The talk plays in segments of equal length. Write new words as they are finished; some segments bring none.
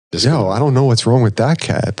Yo, I don't know what's wrong with that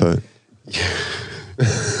cat, but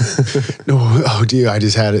no, oh dude, I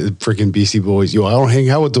just had it. Freaking Beastie Boys. Yo, I don't hang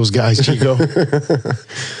out with those guys, Chico.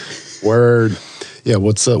 word. Yeah,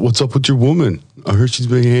 what's up? What's up with your woman? I heard she's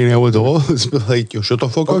been hanging out with all. It's been like, yo, shut the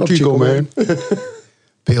fuck up, Chico, man.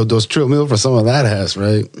 Pay those trill mil for some of that ass,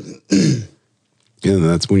 right? And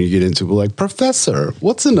that's when you get into like, Professor,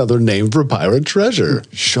 what's another name for pirate treasure?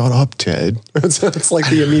 Shut up, Ted. That's like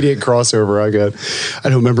the immediate crossover I got. I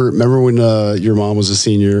don't remember when your mom was a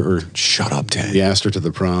senior, or Shut up, Ted. you asked her to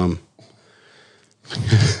the prom.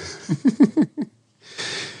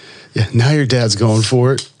 Yeah, now your dad's going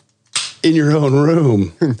for it in your own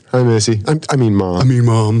room. Hi, Missy. I mean, Mom.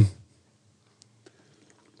 Mom.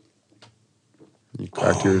 You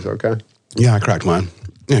cracked yours, okay? Yeah, I cracked mine.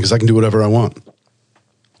 Yeah, because I can do whatever I want.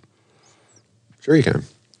 Sure you can.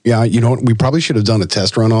 Yeah, you know what? We probably should have done a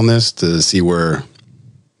test run on this to see where,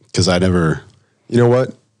 because I never. You know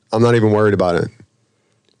what? I'm not even worried about it.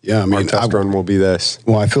 Yeah, I mean, Our test run will be this.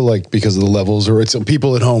 Well, I feel like because of the levels, or it's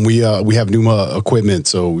people at home, we have new equipment,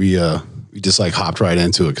 so we just like hopped right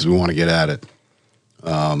into it because we want to get at it.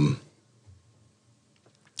 But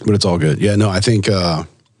it's all good. Yeah, no, I think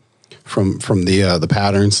from the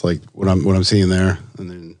patterns, like what I'm seeing there, and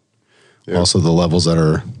then also the levels that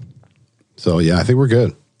are. So yeah, I think we're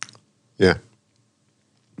good. Yeah.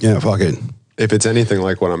 Yeah, fuck it. If it's anything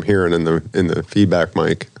like what I'm hearing in the feedback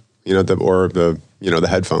mic, the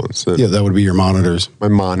headphones. Yeah, that would be your monitors. My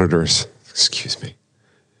monitors. Excuse me.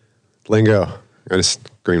 Lingo. I just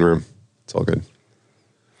green room. It's all good.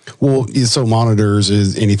 Well, so monitors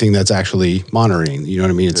is anything that's actually monitoring. You know what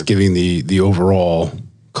I mean? It's giving the overall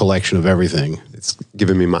collection of everything. It's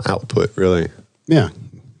giving me my output, really. Yeah.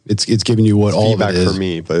 It's giving you what all of feedback it is. for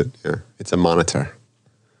me, but yeah, it's a monitor.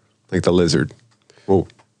 Like the lizard. Whoa.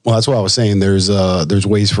 Well, that's what I was saying. There's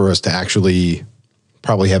ways for us to actually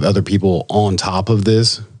probably have other people on top of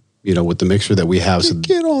this, with the mixer that we have. So,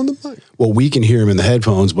 Get on the mic. well, we can hear him in the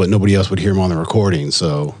headphones, but nobody else would hear him on the recording.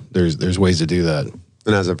 So there's ways to do that.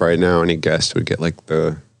 And as of right now, any guest would get like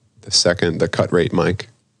the cut rate mic.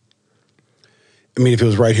 I mean, if it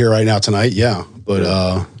was right here, right now, tonight, yeah.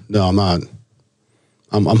 But no, I'm not.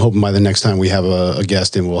 I'm hoping by the next time we have a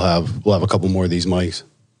guest in, we'll have a couple more of these mics.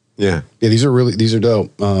 Yeah. Yeah, these are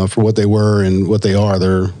dope for what they were and what they are.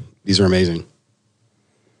 These are amazing.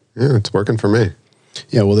 Yeah, it's working for me.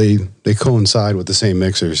 Yeah, well, they coincide with the same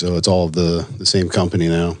mixer, so it's all of the same company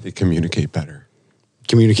now. They communicate better.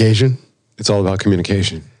 Communication? It's all about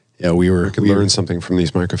communication. Yeah, we can learn something from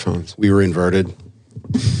these microphones. We were inverted.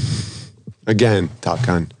 Again, Top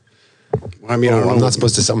Gun. I mean, I'm not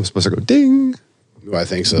supposed to. I'm supposed to go ding. I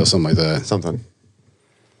think so, something like that. Something.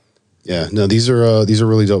 Yeah, no, these are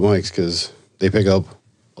really dope mics because they pick up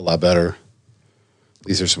a lot better. At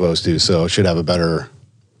least they're supposed to, so it should have a better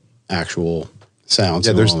actual sound.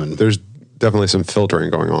 Yeah, there's definitely some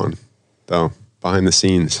filtering going on, though, behind the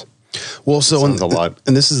scenes. Well, so sounds a lot.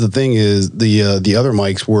 And this is the thing is the other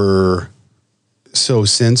mics were so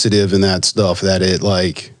sensitive in that stuff that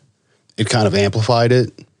it kind of amplified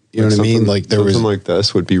it. You know what I mean? Like something like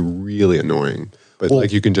this would be really annoying.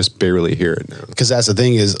 But you can just barely hear it now. Because that's the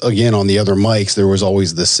thing is, again, on the other mics, there was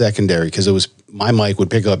always the secondary because it was my mic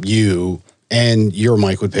would pick up you and your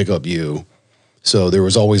mic would pick up you. So there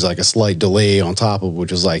was always like a slight delay on top of,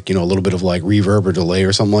 which is like, a little bit of like reverb or delay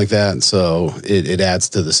or something like that. And so it adds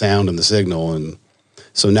to the sound and the signal. And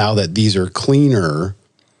so now that these are cleaner,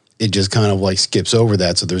 it just kind of like skips over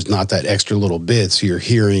that. So there's not that extra little bit. So you're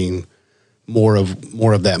hearing more of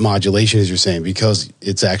that modulation, as you're saying, because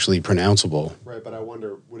it's actually pronounceable. Right, but I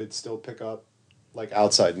wonder, would it still pick up like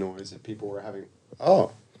outside noise if people were having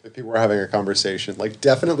a conversation? Like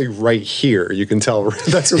definitely right here, you can tell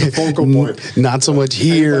that's the focal point. Not so much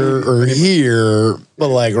here or here, but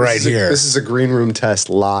like right here. This is a green room test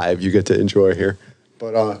live. You get to enjoy here.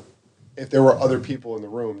 But if there were other people in the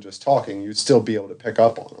room just talking, you'd still be able to pick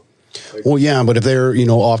up on them. Like, well, yeah, but if they're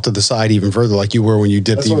off to the side even further, like you were when you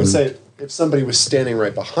dipped. That's what I'm saying. If somebody was standing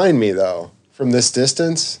right behind me, though, from this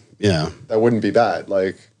distance, yeah, that wouldn't be bad.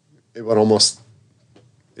 Like, it would almost,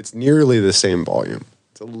 it's nearly the same volume.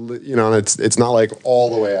 It's not like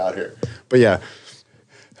all the way out here. But yeah,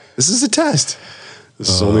 this is a test. This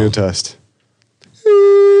is only a test.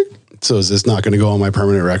 So is this not going to go on my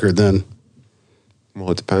permanent record then?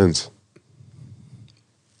 Well, it depends.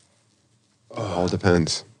 It all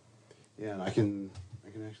depends. Yeah, and I can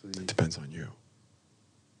actually. It depends on you.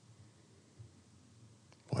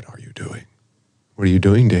 What are you doing? What are you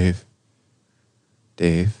doing, Dave?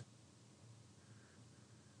 Dave?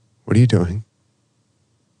 What are you doing?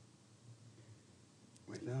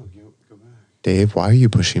 Wait, no, go back. Dave, why are you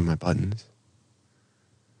pushing my buttons?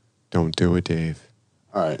 Don't do it, Dave.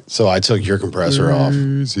 All right. So I took your compressor off.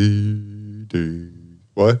 Easy, Dave.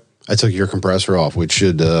 What? I took your compressor off, which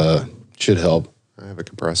should help. I have a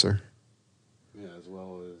compressor. Yeah, as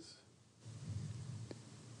well as.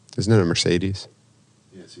 Isn't it a Mercedes?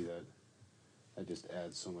 Yeah, see that? That just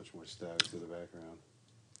adds so much more static to the background.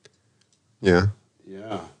 Yeah.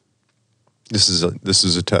 Yeah. This is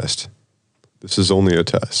a test. This is only a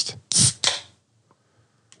test.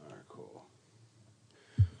 All right, cool.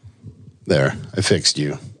 There, I fixed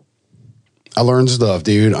you. I learned stuff,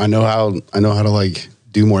 dude. I know how to like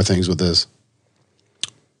do more things with this.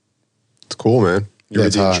 It's cool, man. You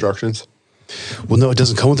read the hot. instructions? Well, no, it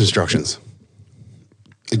doesn't come with instructions.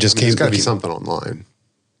 It just came. There's got to be something online.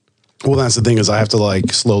 Well, that's the thing is I have to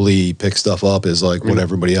like slowly pick stuff up as like what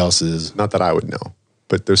everybody else is. Not that I would know,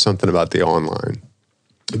 but there's something about the online.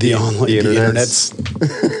 The internets.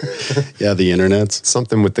 Yeah, the internets.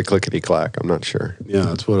 Something with the clickety clack. I'm not sure. Yeah,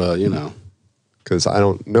 that's what you know. Because I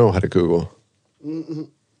don't know how to Google. Mm-mm.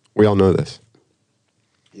 We all know this.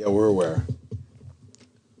 Yeah, we're aware.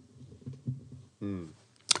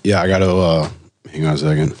 Yeah, I got to hang on a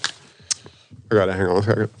second. I got to hang on a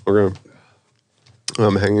second.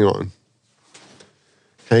 I'm hanging on.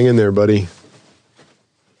 Hang in there, buddy.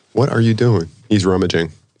 What are you doing? He's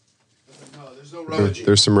rummaging. No, there's no rummaging.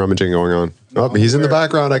 There's some rummaging going on. No, he's in the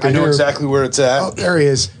background. I can know hear exactly where it's at. Oh, there he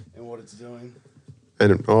is. And what it's doing.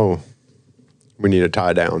 And we need a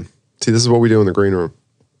tie down. See, this is what we do in the green room.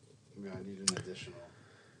 Yeah, I need an additional.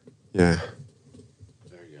 Yeah.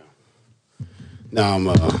 There you go. Now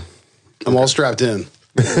I'm all strapped in.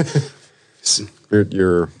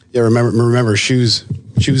 You're Yeah, remember shoes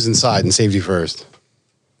inside and safety first.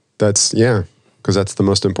 because that's the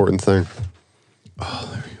most important thing. Oh,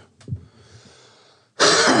 there you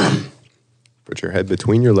go. Put your head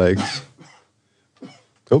between your legs.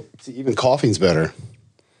 Oh. See, even coughing's better.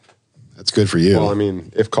 That's good for you. Well, I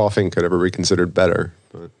mean, if coughing could ever be considered better.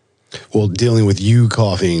 But Well, dealing with you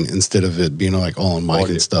coughing instead of it being like all on mic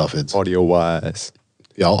and stuff, it's audio-wise.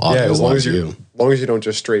 yeah, I'll As long as you. as long as you don't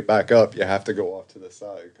just straight back up, you have to go off to the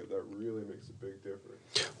side because that really makes a big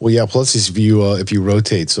difference. Well, yeah. Plus, if you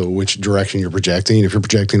rotate, so which direction you're projecting. If you're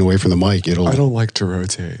projecting away from the mic, it'll. I don't like to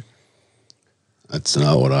rotate. That's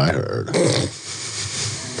not what I heard.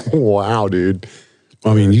 Wow, dude.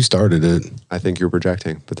 I mean, you started it. I think you're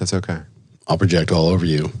projecting, but that's okay. I'll project all over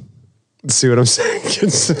you. See what I'm saying?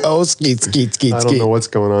 Oh, skeet. I don't know what's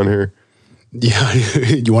going on here. Yeah,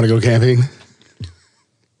 you want to go camping?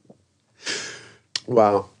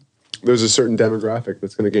 Wow. There's a certain demographic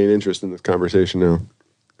that's going to gain interest in this conversation now.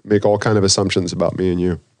 Make all kind of assumptions about me and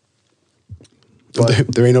you. But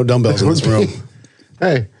there ain't no dumbbells in this room.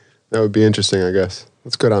 Hey, that would be interesting, I guess.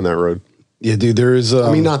 Let's go down that road. Yeah, dude. There is.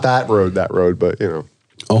 I mean, not that road, but, you know.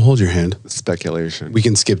 I'll hold your hand. Speculation. We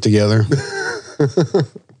can skip together.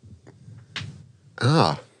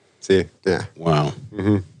 See, yeah. Wow.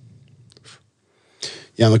 Mm-hmm.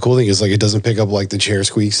 Yeah, and the cool thing is like it doesn't pick up like the chair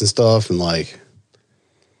squeaks and stuff, and like,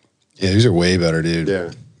 yeah, these are way better, dude.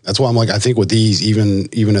 Yeah. That's why I'm like, I think with these,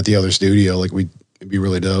 even at the other studio, like it'd be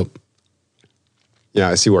really dope. Yeah,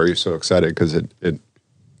 I see why you're so excited because it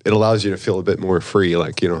allows you to feel a bit more free.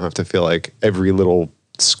 Like you don't have to feel like every little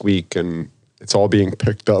squeak and it's all being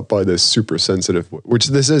picked up by this super sensitive, which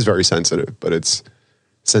this is very sensitive, but it's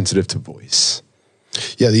sensitive to voice.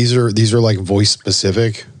 Yeah, these are like voice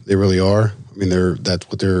specific. They really are. I mean, that's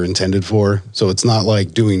what they're intended for. So it's not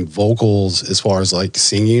like doing vocals as far as like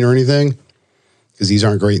singing or anything, because these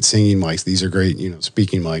aren't great singing mics. These are great,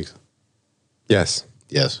 speaking mics. Yes.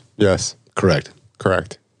 Yes. Yes. Correct.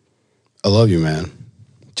 I love you, man.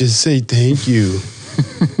 Just say thank you.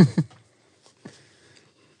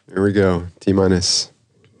 Here we go. T-minus.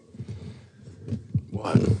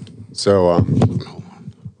 What? So,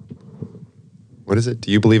 what is it?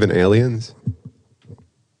 Do you believe in aliens?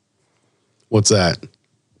 What's that?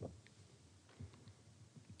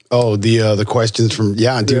 Oh, the questions from dude.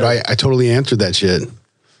 Yeah. I totally answered that shit.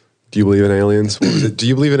 Do you believe in aliens? What was it? Do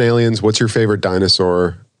you believe in aliens? What's your favorite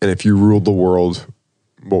dinosaur? And if you ruled the world,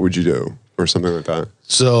 what would you do? Or something like that.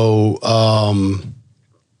 So,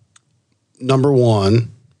 number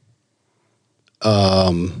one,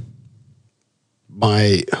 what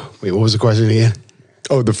was the question again?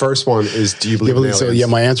 Oh, the first one is, do you believe in aliens? So, yeah,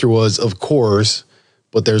 my answer was, of course,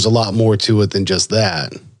 but there's a lot more to it than just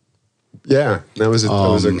that. Yeah, that was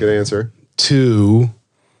a good answer. Two,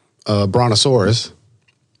 Brontosaurus,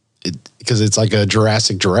 because it's like a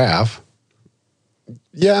Jurassic giraffe.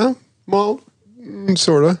 Yeah, well,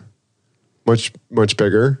 sort of. Much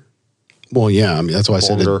bigger. Well, yeah, I mean that's why I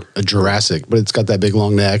said Longer. a Jurassic, but it's got that big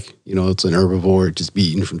long neck. You know, it's an herbivore, just be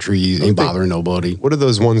eating from trees, ain't bothering nobody. What are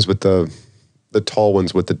those ones with the tall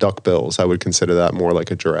ones with the duck bills? I would consider that more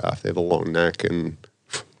like a giraffe. They have a long neck and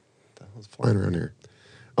what the hell's flying around here?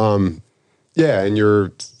 Yeah, and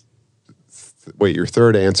your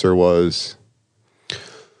third answer was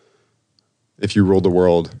if you ruled the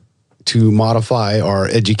world. To modify our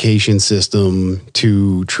education system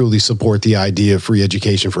to truly support the idea of free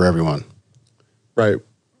education for everyone. Right.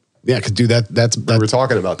 Yeah, because dude, that's We were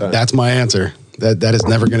talking about that. That's my answer. That is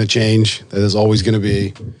never going to change. That is always going to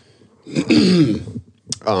be.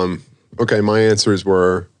 Okay, my answers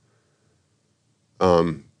were,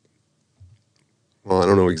 well, I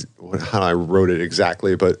don't know how I wrote it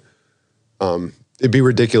exactly, but it'd be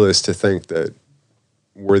ridiculous to think that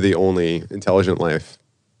we're the only intelligent life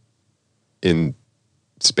in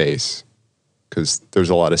space, because there's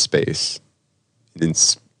a lot of space in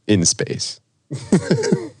space.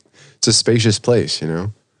 It's a spacious place, you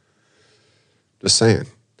know? Just saying.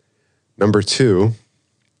 Number 2,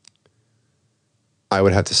 I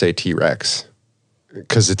would have to say T-Rex,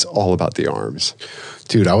 because it's all about the arms.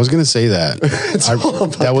 Dude, I was going to say that.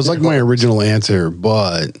 That was like my original answer,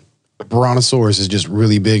 but Brontosaurus is just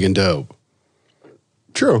really big and dope.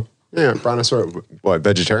 True. Yeah, Brontosaurus, what,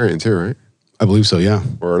 vegetarian too, right? I believe so, yeah.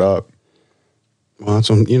 Word up. Well,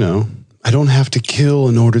 that's what, you know, I don't have to kill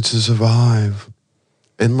in order to survive.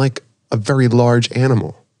 And like a very large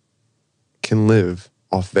animal can live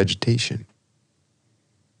off vegetation.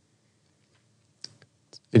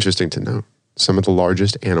 Interesting to note. Some of the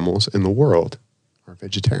largest animals in the world are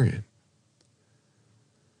vegetarian.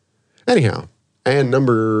 Anyhow, and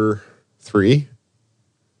number 3,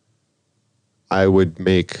 I would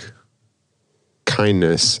make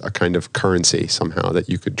kindness a kind of currency somehow that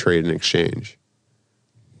you could trade and exchange.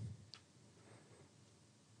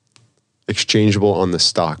 Exchangeable on the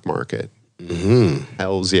stock market. Mm-hmm.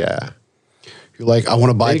 Hells yeah. You're like, I want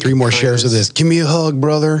to buy 3 more shares of this. Give me a hug,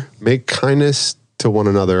 brother. Make kindness to one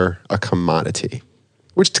another a commodity,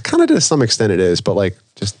 which kind of to some extent it is, but like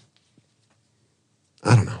just,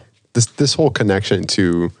 I don't know. This whole connection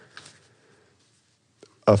to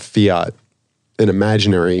a fiat, an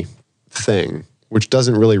imaginary thing, which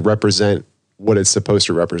doesn't really represent what it's supposed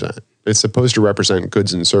to represent. It's supposed to represent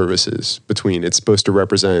goods and services it's supposed to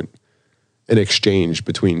represent an exchange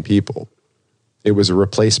between people. It was a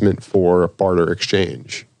replacement for a barter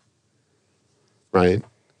exchange, right?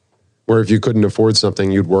 Where if you couldn't afford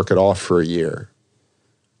something, you'd work it off for a year.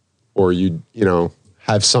 Or you'd,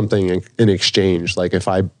 have something in exchange. Like if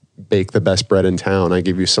I bake the best bread in town, I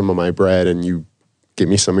give you some of my bread and you give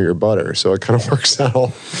me some of your butter. So it kind of works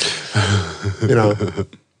out,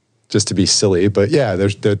 just to be silly. But yeah,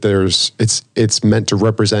 it's meant to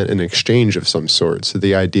represent an exchange of some sort. So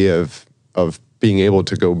the idea of being able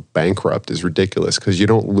to go bankrupt is ridiculous because you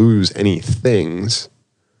don't lose any things,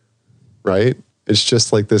 right? It's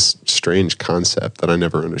just like this strange concept that I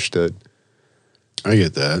never understood. I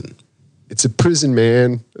get that. It's a prison,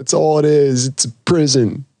 man. That's all it is. It's a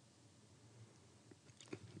prison.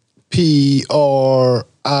 P-R-I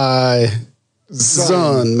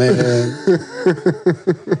son, man.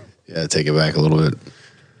 Yeah, take it back a little bit.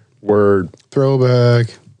 Word. Throwback.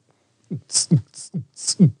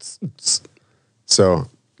 So,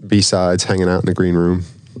 B-sides hanging out in the green room.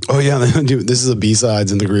 Oh, yeah. Dude, this is a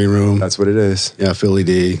B-sides in the green room. That's what it is. Yeah, Philly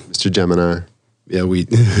D. Mr. Gemini. Yeah,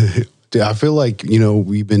 dude, I feel like,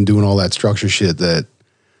 we've been doing all that structure shit that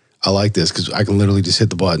I like this because I can literally just hit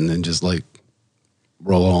the button and just like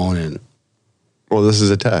roll on in. Well, this is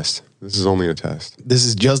a test. This is only a test. This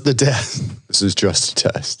is just a test. This is just a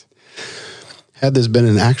test. Had this been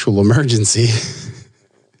an actual emergency,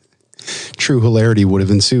 true hilarity would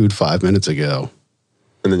have ensued 5 minutes ago.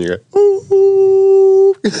 And then you go,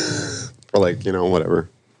 ooh, or like, whatever.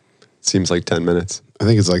 Seems like 10 minutes. I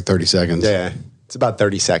think it's like 30 seconds. Yeah, it's about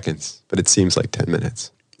 30 seconds, but it seems like 10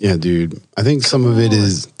 minutes. Yeah, dude. I think some of it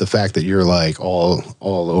is the fact that you're like all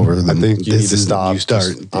over them. I think you need to stop. You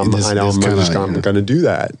start. I'm going to do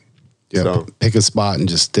that. Yeah, so, pick a spot and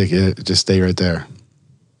just stick it. Just stay right there.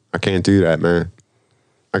 I can't do that, man.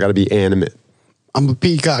 I got to be animate. I'm a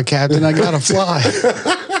peacock, Captain. I got to fly.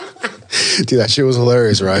 Dude, that shit was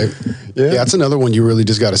hilarious, right? Yeah. Yeah, that's another one you really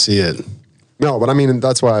just got to see it. No, but I mean,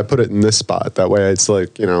 that's why I put it in this spot. That way it's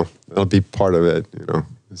like, it'll be part of it,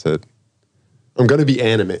 It's it. I'm going to be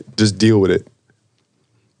animate. Just deal with it.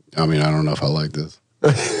 I mean, I don't know if I like this.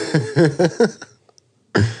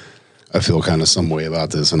 I feel kind of some way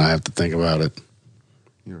about this, and I have to think about it.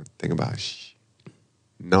 You don't think about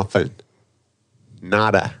nothing.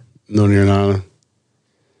 Nada. No, you're not.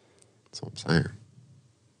 That's what I'm saying.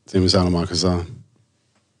 Same as Santa Monica.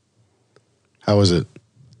 How is it?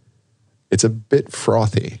 It's a bit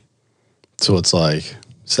frothy. So it's like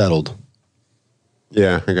settled.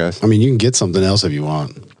 Yeah, I guess. I mean, you can get something else if you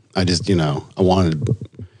want. I just, I wanted,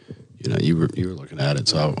 you were looking at it,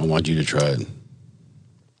 so I want you to try it.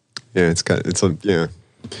 Yeah,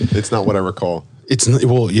 it's not what I recall. It's not,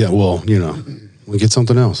 we'll get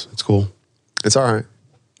something else. It's cool. It's all right.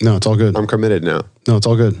 No, it's all good. I'm committed now. No, it's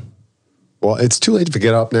all good. Well, it's too late to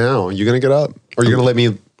get up now. You gonna get up, or you gonna let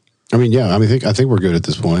me? I mean, yeah. I think we're good at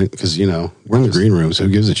this point because we're in the green room, so who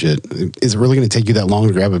gives a shit? Is it really going to take you that long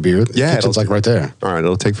to grab a beer? The kitchen's like right there. All right,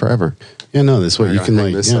 it'll take forever. Yeah, no, this way you can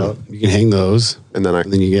you can hang those, and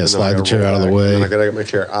then you slide the chair out of the way. And I gotta get my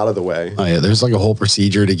chair out of the way. Oh yeah, there's like a whole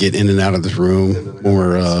procedure to get in and out of this room when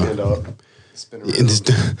we're stand up, spin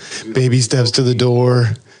around, baby steps to the door,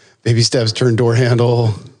 baby steps turn door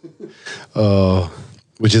handle.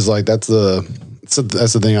 Which is like that's the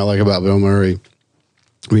thing I like about Bill Murray.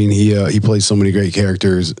 I mean, he plays so many great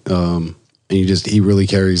characters, and he really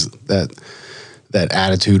carries that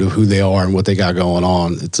attitude of who they are and what they got going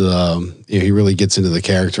on. It's he really gets into the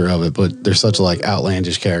character of it, but they're such like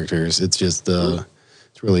outlandish characters. It's just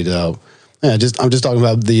it's really dope. Yeah, I'm just talking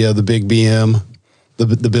about the big BM,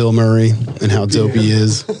 the Bill Murray and how dope he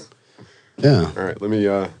is. Yeah. All right, let me.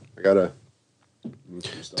 I gotta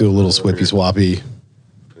do a little swippy swappy.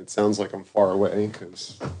 It sounds like I'm far away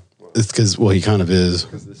because. It's because, well, he kind of is.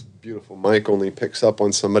 Because this beautiful mic only picks up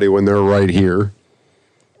on somebody when they're right here.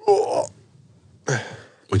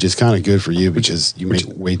 Which is kind of good for you because you make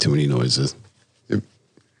way too many noises.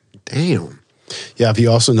 Damn. Yeah, if you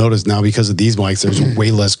also notice now because of these mics, there's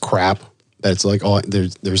way less crap. That's like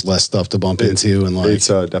there's less stuff to bump into, and like it's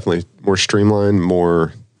definitely more streamlined,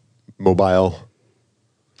 more mobile.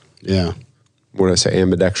 Yeah. What did I say?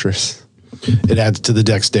 Ambidextrous. It adds to the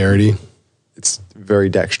dexterity. It's very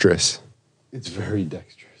dexterous. It's very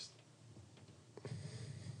dexterous.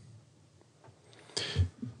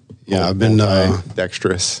 Yeah, I've been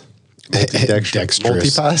dexterous. Dexterous.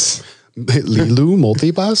 Multipass. Lilu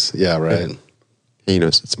multipass? Yeah, right. He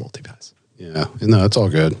knows it's multipass. Yeah. No, it's all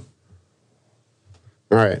good.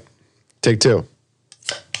 All right. Take two.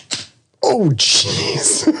 Oh,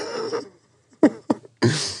 jeez.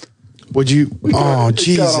 Would you? Oh,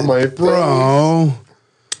 Jesus, on my bro.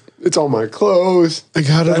 It's on my clothes. I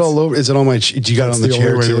got it all over. Is it on my? You got it on the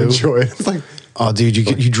chair way too. to enjoy it. It's like, oh, dude,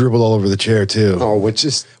 you dribbled all over the chair too. oh, which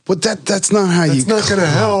is. But that's not how you. It's not gonna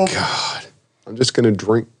help. God, I'm just gonna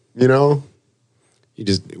drink. You know.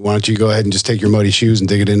 Why don't you go ahead and just take your muddy shoes and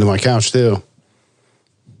dig it into my couch too?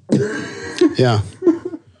 Yeah.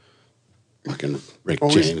 Fucking Rick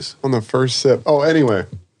James. On the first sip. Oh, anyway.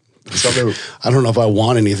 I don't know if I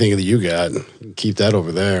want anything that you got. Keep that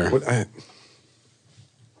over there.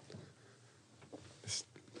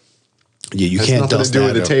 Yeah, you can't nothing dust to do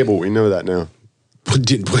that with the table. We know that now. But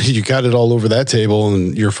you got it all over that table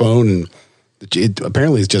and your phone, and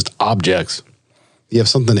apparently it's just objects. You have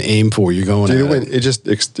something to aim for. You're going. Dude,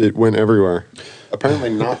 it went everywhere.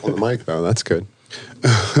 Apparently not on the mic though. That's good.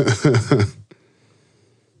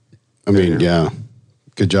 I mean, yeah.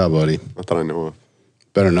 Good job, buddy. Not that I know of.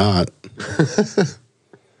 Better not.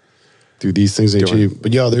 Dude, these things ain't cheap.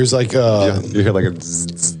 But there's like you hear like a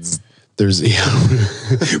zzz. There's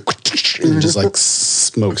just like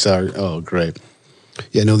smokes out. Oh, great.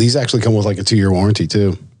 Yeah, no, these actually come with like a 2-year warranty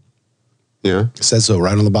too. Yeah. It says so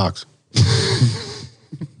right on the box. Do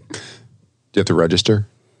you have to register?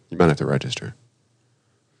 You might have to register.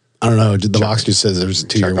 I don't know. The box just says there's a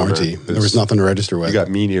 2-year warranty. There was nothing to register with. You got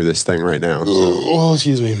me near this thing right now. Oh,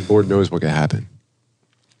 excuse me. Lord knows what could happen.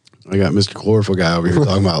 I got Mr. Chlorophyll guy over here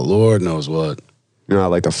talking about Lord knows what. You know, I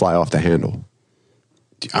like to fly off the handle.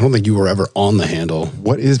 I don't think you were ever on the handle.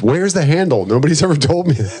 Where's the handle? Nobody's ever told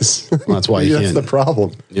me this. Well, that's why you can't. That's the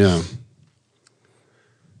problem. Yeah.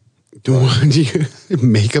 Do you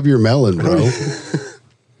make up your melon, bro?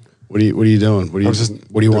 What are you doing? What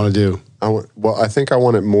do you want to do? I think I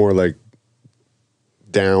want it more like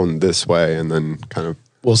down this way and then kind of.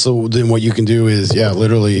 Well, so then what you can do is,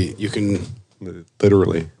 literally, you can.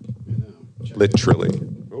 Literally.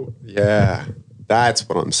 Oh, yeah. That's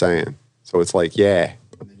what I'm saying. So it's like, yeah.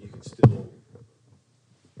 And then you can still.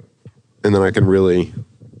 And then I can really.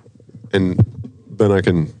 And then I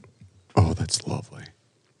can. Oh, that's lovely.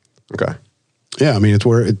 Okay. Yeah, I mean, it's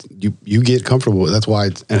where you get comfortable. That's why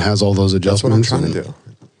it has all those adjustments. That's what I'm trying to do.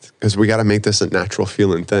 Because we got to make this a natural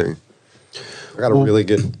feeling thing. I got to really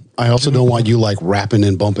get. I also don't want you like rapping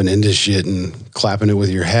and bumping into shit and clapping it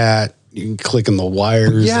with your hat. You can clicking the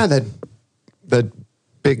wires. Yeah, that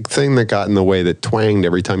big thing that got in the way that twanged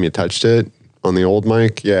every time you touched it on the old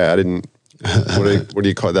mic. Yeah, I didn't. What do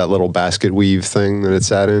you call that little basket weave thing that it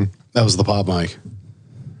sat in? That was the pop mic.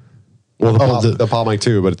 Well, the pop mic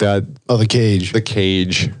too, but the cage. The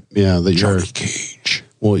cage. Yeah, the Johnny Cage.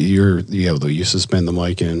 Well, you suspend the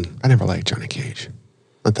mic in. I never liked Johnny Cage.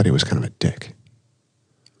 I thought he was kind of a dick.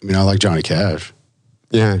 I mean, I like Johnny Cash.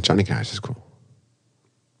 Yeah, Johnny Cash is cool.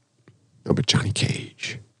 No, but Johnny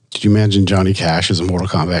Cage. Did you imagine Johnny Cash as a Mortal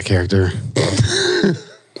Kombat character?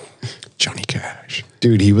 Johnny Cash.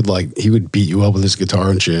 Dude, he would beat you up with his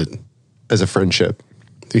guitar and shit. As a friendship.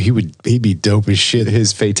 Dude, he'd be dope as shit.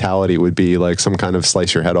 His fatality would be like some kind of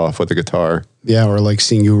slice your head off with a guitar. Yeah, or like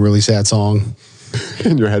sing you a really sad song.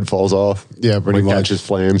 And your head falls off. Yeah, pretty much. Catches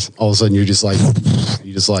flames. All of a sudden you just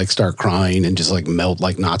start crying and just like melt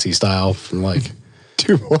like Nazi style from like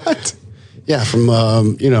Dude, what? Yeah, from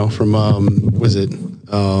was it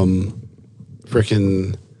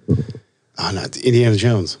frickin' not Indiana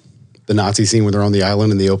Jones. The Nazi scene where they're on the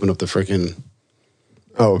island and they open up the frickin'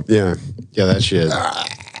 Oh, yeah. Yeah, that shit.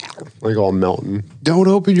 Like all melting. Don't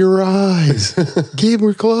open your eyes. Keep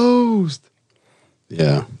them closed.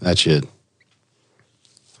 Yeah, that shit.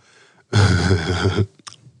 It's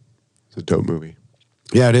a dope movie.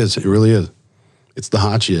 Yeah, it is. It really is. It's the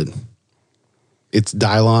hot shit. It's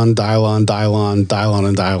Dylon, Dylon, Dylon, Dylon,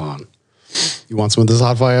 and Dylon. You want some of this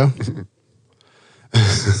hot fire?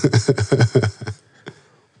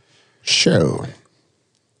 Show.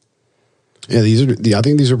 Yeah, I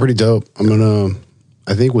think these are pretty dope.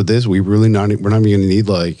 I think with this, we're not even gonna need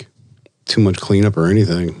like too much cleanup or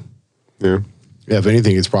anything. Yeah. Yeah, if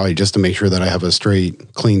anything, it's probably just to make sure that I have a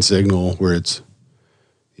straight, clean signal where it's.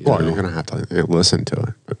 You're gonna have to listen to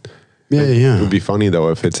it. But yeah. It would be funny though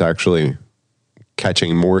if it's actually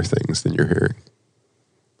catching more things than you're hearing.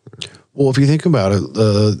 Well, if you think about it,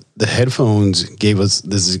 the headphones gave us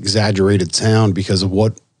this exaggerated sound because of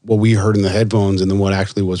what we heard in the headphones and then what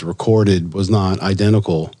actually was recorded was not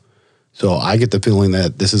identical. So I get the feeling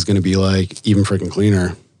that this is going to be like even freaking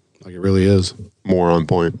cleaner. Like it really is. More on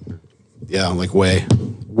point. Yeah, like way.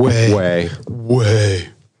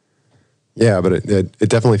 Yeah, but it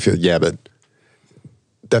definitely feels,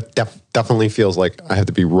 but definitely feels like I have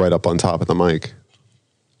to be right up on top of the mic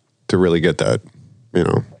to really get that,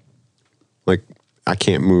 like I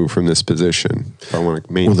can't move from this position if I want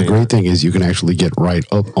to maintain. Well, the great thing is you can actually get right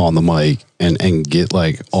up on the mic and get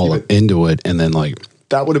like all up into it and then like.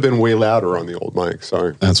 That would have been way louder on the old mic.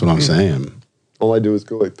 Sorry. That's what I'm saying. All I do is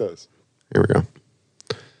go like this. Here we go.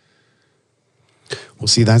 Well,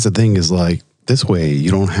 see, that's the thing is like this way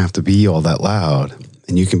you don't have to be all that loud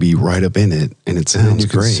and you can be right up in it and it sounds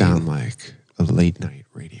great. You sound like a late night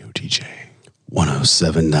radio DJ.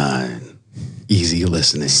 107.9. Easy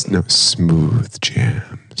listening. No, smooth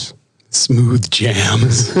jams. Smooth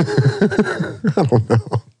jams. I don't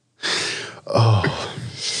know. Oh.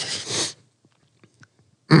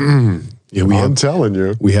 Yeah, I'm telling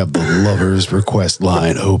you. We have the lovers request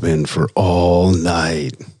line open for all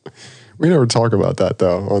night. We never talk about that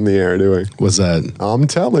though on the air, do we? What's that? I'm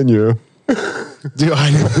telling you. Dude,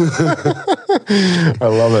 I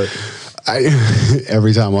love it.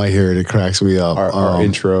 Every time I hear it, it cracks me up. Our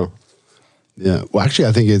intro. Yeah. Well, actually,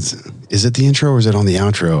 I think is it the intro or is it on the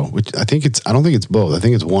outro? Which I don't think it's both. I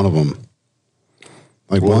think it's one of them.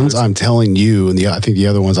 Like one's I'm telling you, and I think the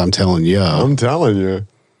other one's I'm telling you. I'm telling you.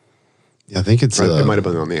 Yeah, I think it's. It might have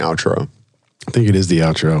been on the outro. I think it is the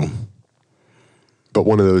outro. But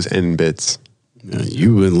one of those end bits. Yeah,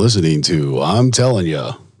 you've been listening to I'm telling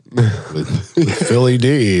you with Philly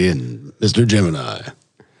D and Mr. Gemini.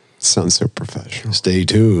 Sounds so professional. Stay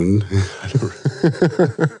tuned.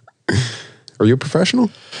 Are you a professional?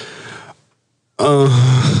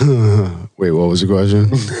 Wait, what was the question?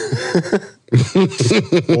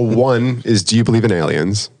 Well, one is, do you believe in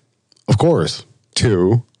aliens? Of course.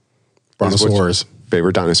 2, brontosaurus,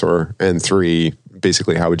 favorite dinosaur, and 3,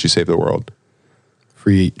 basically, how would you save the world?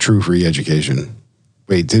 True free education.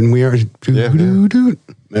 Wait, didn't we already?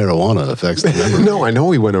 Marijuana affects the memory. No, I know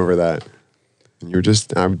we went over that. You're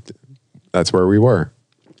just, that's where we were.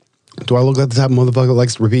 Do I look like the type of motherfucker that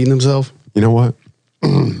likes repeating himself? You know what?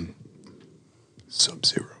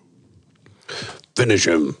 Sub-Zero. Finish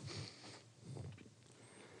him.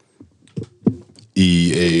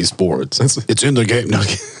 EA Sports. It's in the game. No.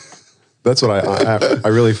 That's what I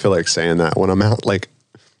really feel like saying that when I'm out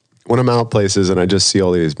places and I just see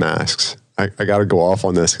all these masks. I got to go off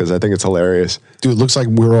on this because I think it's hilarious. Dude, it looks like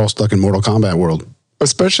we're all stuck in Mortal Kombat world.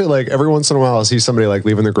 Especially like every once in a while, I see somebody like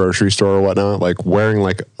leaving the grocery store or whatnot, like wearing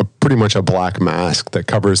like pretty much a black mask that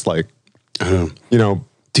covers like,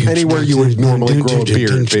 anywhere you would normally grow a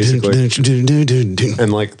beard, basically.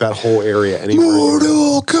 And like that whole area anywhere.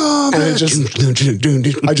 Mortal Kombat.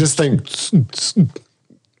 And I just think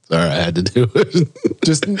sorry, I had to do it.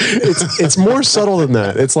 just it's more subtle than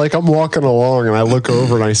that. It's like I'm walking along and I look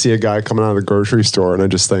over and I see a guy coming out of the grocery store and I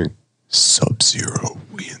just think Sub-Zero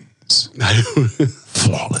wins.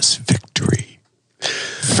 Flawless victory.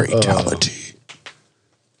 Fatality.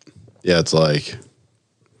 Yeah, it's like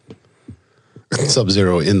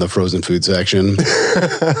Sub-Zero in the frozen food section.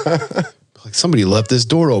 Like somebody left this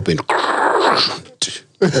door open.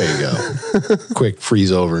 There you go. Quick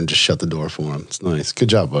freeze over and just shut the door for him. It's nice. Good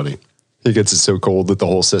job, buddy. He gets it so cold that the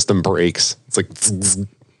whole system breaks. It's like,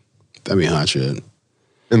 That'd be hot shit.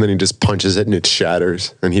 and then he just punches it and it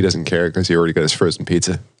shatters, and he doesn't care because he already got his frozen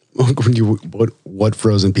pizza. What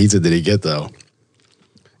frozen pizza did he get though?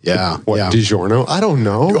 Yeah, What, yeah. DiGiorno? I don't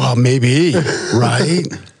know. Oh, maybe. Right.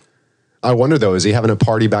 I wonder though, is he having a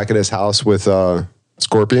party back at his house with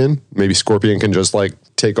Scorpion? Maybe Scorpion can just like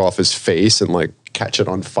take off his face and like catch it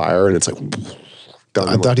on fire, and it's like done.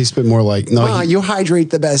 I thought he spent more like no. You hydrate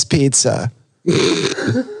the best pizza.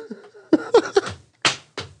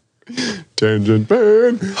 Tangent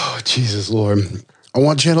man. Oh, Jesus Lord. I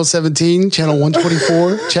want channel 17, channel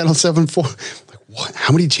 124, channel 74. Like, what?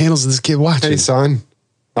 How many channels is this kid watching? Hey son,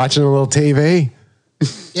 watching a little TV.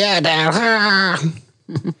 Yeah, Dad.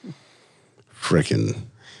 Freaking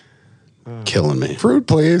killing me. Fruit,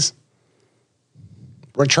 please.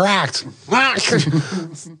 Retract.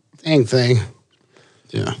 Dang thing.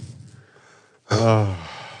 Yeah.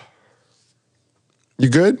 You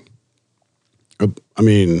good? I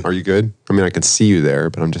mean, Are you good? I mean, I can see you there,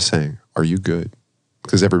 but I'm just saying, are you good?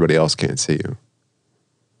 Because everybody else can't see you.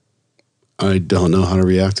 I don't know how to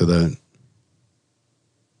react to that.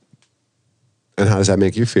 And how does that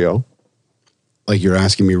make you feel? Like you're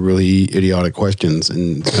asking me really idiotic questions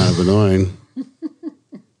and it's kind of annoying.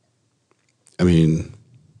 I mean,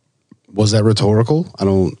 was that rhetorical? I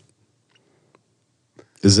don't.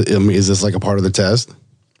 Is it? I mean, is this like a part of the test?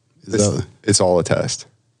 It's all a test.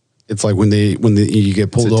 It's like when you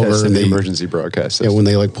get pulled It's a over test in and the they emergency broadcast. yeah, when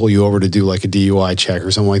they like pull you over to do like a DUI check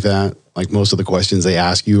or something like that. Like most of the questions they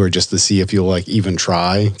ask you are just to see if you'll like even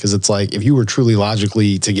try. Because it's like if you were truly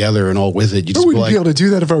logically together and all with it, you I just be wouldn't like, be able to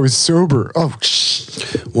do that if I was sober. Oh,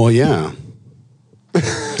 well, yeah.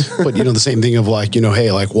 But you know the same thing of like, you know,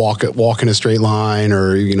 hey, like walk in a straight line,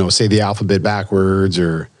 or you know, say the alphabet backwards,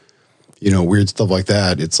 or you know, weird stuff like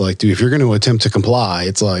that. It's like, dude, if you're going to attempt to comply,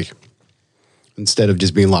 it's like instead of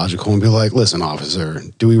just being logical and be like, listen, officer,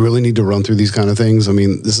 do we really need to run through these kind of things? I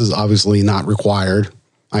mean, this is obviously not required.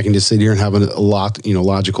 I can just sit here and have a lot, you know,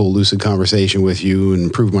 logical, lucid conversation with you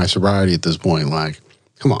and prove my sobriety at this point. Like,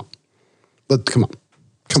 come on, come on.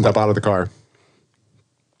 step out of the car.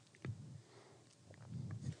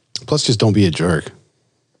 Plus, just don't be a jerk.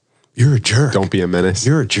 You're a jerk. Don't be a menace.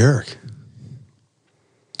 You're a jerk.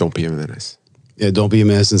 Don't be a menace. Yeah, don't be a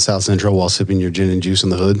menace in South Central while sipping your gin and juice in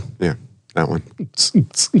the hood. Yeah, that one.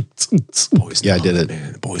 Yeah, I did it.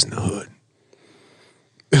 Man, the Boys in the Hood.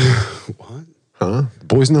 What? Huh? The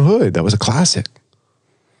Boys in the Hood. That was a classic.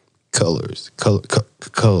 Colors. We're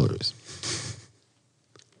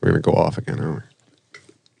going to go off again, aren't we?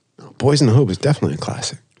 No, Boys in the Hood was definitely a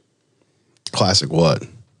classic. Classic what?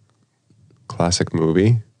 Classic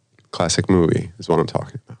movie. Classic movie is what I'm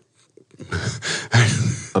talking about.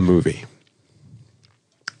 A movie.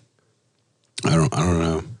 I don't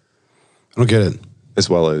know. I don't get it. As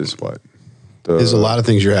well as what? There's a lot of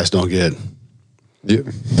things your ass don't get. Yeah.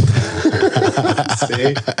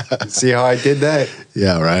 See how I did that?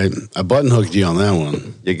 Yeah, right. I button hooked you on that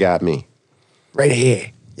one. You got me. Right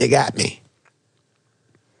here. You got me.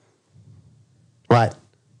 What?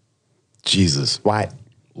 Jesus. What?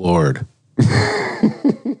 Lord.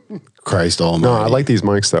 Christ almighty. No, I like these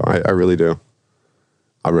mics though. I really do.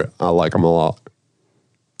 I like them a lot.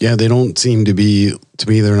 Yeah, they don't seem to me,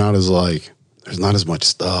 they're not as like, there's not as much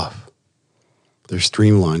stuff. They're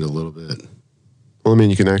streamlined a little bit. Well, I mean,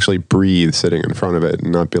 you can actually breathe sitting in front of it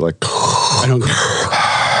and not be like I don't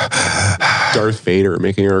Darth Vader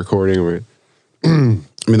making a recording where I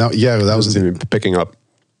mean, that was even picking up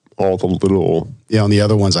all the little. Yeah, on the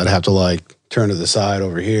other ones, I'd have to like turn to the side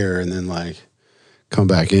over here and then like come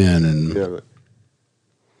back in and Yeah.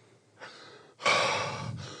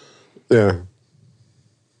 Yeah.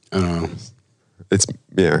 I don't know. It's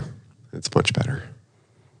much better.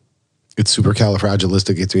 It's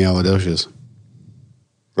supercalifragilisticexpialidocious.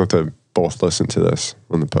 We'll have to both listen to this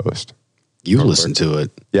on the post. You've listened to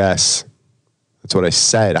it. Yes. That's what I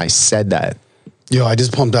said. I said that. Yo, I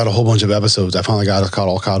just pumped out a whole bunch of episodes. I finally got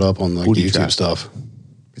all caught up on like Booty YouTube trap. stuff.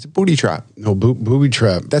 It's a booty trap. No, booby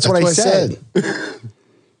trap. That's what I said.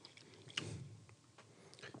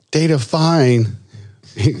 Data fine.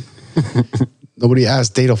 Nobody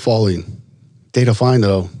asked data falling. Data fine,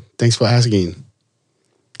 though. Thanks for asking.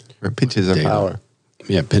 Or pinches of power.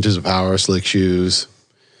 Yeah, pinches of power, slick shoes.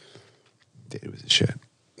 Data was the shit.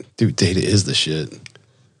 Dude, data is the shit.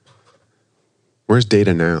 Where's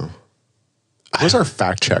Data now? Where's our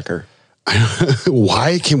fact checker?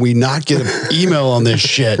 Why can we not get an email on this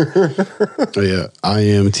shit? Oh, yeah.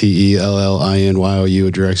 IMTELLINYOU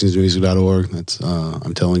at directionsmusic.org. That's,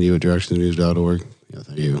 I'm telling you at directionsmusic.org. Yeah,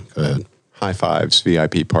 thank you. Go ahead. High fives,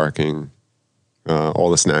 VIP parking,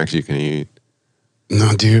 all the snacks you can eat.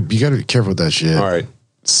 No, dude, you got to be careful with that shit. All right.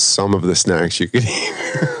 Some of the snacks you can eat.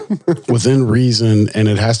 Within reason, and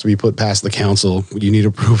it has to be put past the council. You need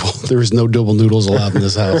approval. There is no double noodles allowed in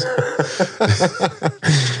this house.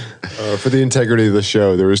 For the integrity of the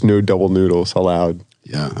show, there is no double noodles allowed.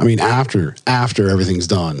 Yeah. I mean, after everything's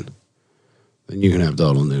done, then you can have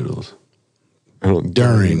double noodles. I don't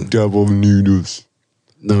During. double noodles.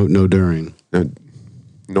 No during. No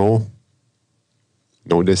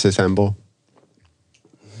disassemble.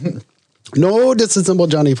 No disassemble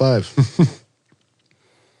Johnny 5.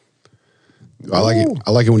 I like it.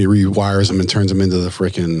 I like it when he rewires them and turns them into the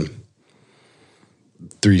freaking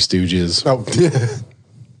Three Stooges. Oh,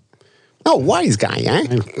 oh, wise guy,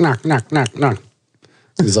 eh? Knock, knock, knock, knock.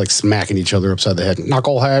 He's like smacking each other upside the head.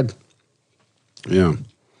 Knucklehead. Yeah.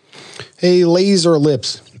 Hey, Laser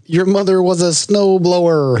Lips. Your mother was a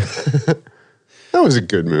snowblower. That was a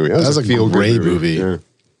good movie. That was a feel great movie.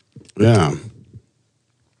 Yeah.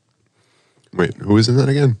 Wait, who was in that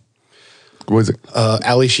again? What was it?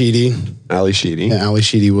 Ali Sheedy. Ali Sheedy. Yeah, Ali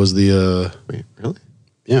Sheedy was the. Wait, really?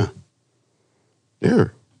 Yeah. Yeah.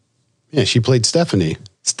 Yeah, she played Stephanie.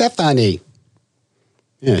 Stephanie.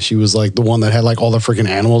 Yeah, she was like the one that had like all the freaking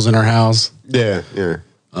animals in her house. Yeah. Had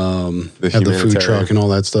the food truck and all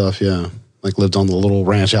that stuff. Yeah. Like lived on the little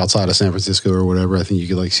ranch outside of San Francisco or whatever. I think you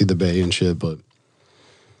could like see the bay and shit. But,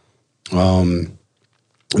 and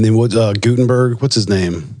then what? Gutenberg. What's his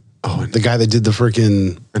name? Oh, the guy that did the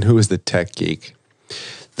freaking. And who was the tech geek?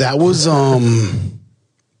 That was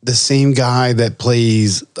the same guy that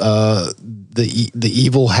plays the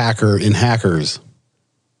evil hacker in Hackers.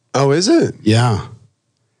 Oh, is it? Yeah.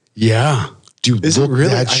 Dude, Is it really?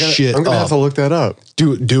 That shit I'm gonna have to look that up.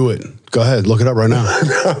 Do it. Go ahead, look it up right now.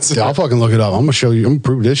 Yeah, I'll fucking look it up. I'm gonna show you. I'm gonna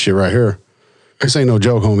prove this shit right here. This ain't no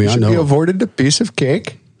joke, homie. I know. He avoided a piece of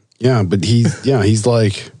cake. Yeah, but he's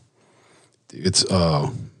like, it's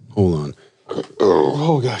hold on.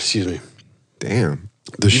 Oh gosh, excuse me. Damn.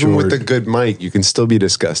 Even Even with the good mic, you can still be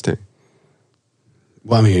disgusting.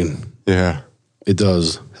 Well, I mean, yeah, it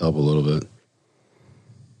does help a little bit.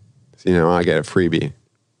 So, I get a freebie.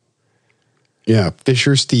 Yeah,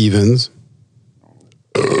 Fisher Stevens.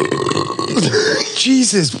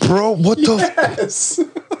 Jesus, bro, what the? Yes.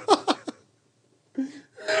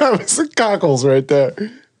 That was the cockles right there.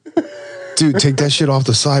 Dude, take that shit off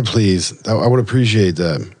the side, please. I would appreciate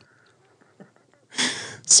that.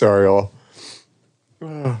 Sorry, all.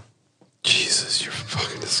 Jesus, you're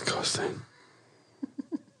fucking disgusting.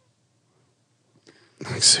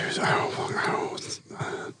 Like, seriously, I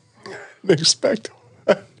Didn't expect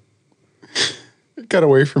that. It got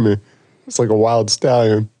away from me. It's like a wild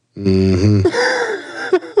stallion. Mm-hmm.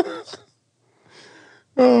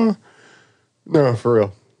 Oh, no, for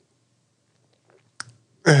real.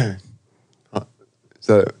 Is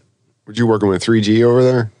that? Were you working with 3G over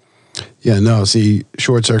there? Yeah, no, see,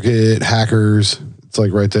 Short Circuit, Hackers, it's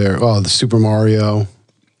like right there. Oh, the Super Mario.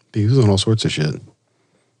 He was on all sorts of shit.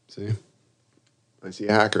 See? I see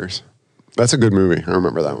Hackers. That's a good movie. I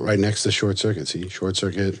remember that one. Right next to Short Circuit. See? Short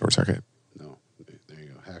Circuit. Short Circuit. No. There you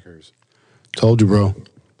go. Hackers. Told you, bro.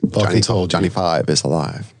 Fucking told you. Johnny 5 is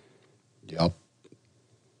alive. Yup.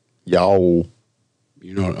 Yo.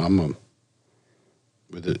 You know, I'm a...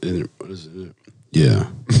 With it, what is it? Yeah.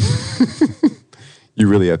 You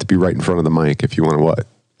really have to be right in front of the mic if you want to what?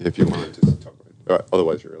 If you want to talk about it.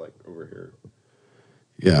 Otherwise, you're like over here.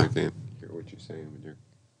 Yeah. You can't hear what you're saying.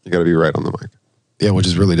 You got to be right on the mic. Yeah, which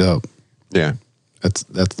is really dope. Yeah. That's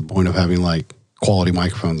the point of having like quality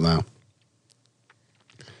microphones now.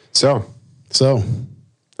 So,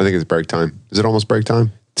 I think it's break time. Is it almost break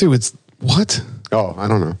time? Dude, it's what? Oh, I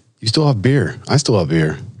don't know. You still have beer. I still have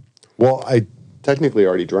beer. Well, I technically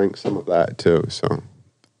already drank some of that too, so.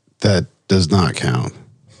 That does not count.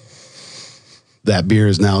 That beer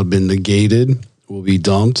has now been negated, will be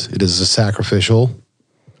dumped. It is a sacrificial.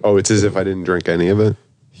 Oh, it's as if I didn't drink any of it?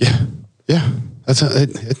 Yeah. Yeah. That's how,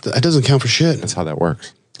 it doesn't count for shit. That's how that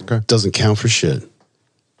works. Okay. Doesn't count for shit.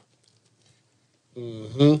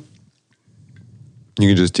 You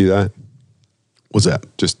can just do that. What's that?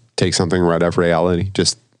 Just take something right out of reality.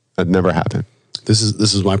 Just that never happened. This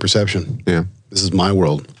is my perception. Yeah. This is my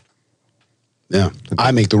world. Yeah.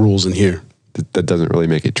 I make the rules in here. That doesn't really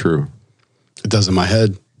make it true. It does in my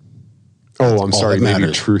head. Oh, I'm all sorry. that Maybe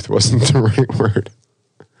matters. truth wasn't the right word.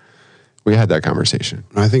 We had that conversation.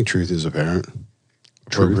 I think truth is apparent.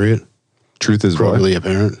 Appropriate. Truth is Appropriately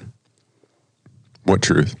apparent. What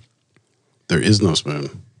truth? There is no spoon.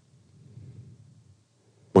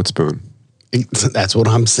 What spoon? That's what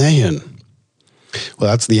I'm saying. Well,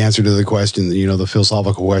 that's the answer to the question, the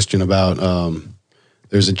philosophical question about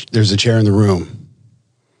there's a chair in the room.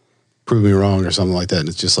 Prove me wrong or something like that. And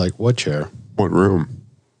it's just like, what chair? What room?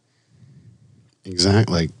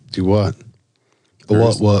 Exactly. Like, do what?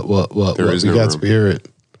 What? There is we no got room. spirit.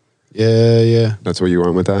 Yeah. That's what you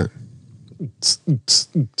went with that?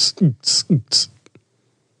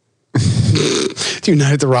 Do you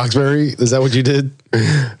night at the Roxbury? Is that what you did?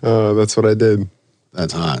 That's what I did.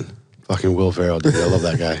 That's hot. Fucking Will Ferrell, dude. I love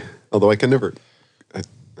that guy. Although I can never, I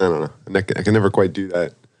don't know. I can never quite do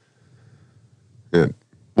that. Yeah.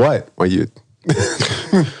 What? Why you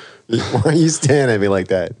staring at me like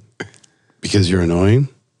that? Because you're annoying?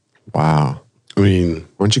 Wow. I mean,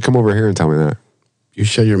 Why don't you come over here and tell me that? you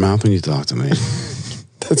shut your mouth when you talk to me.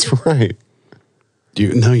 That's right.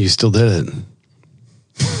 No, you still did it.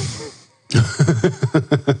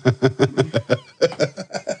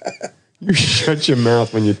 You shut your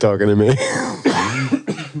mouth when you're talking to me.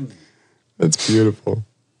 That's beautiful.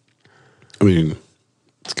 I mean,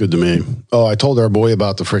 it's good to me. Oh, I told our boy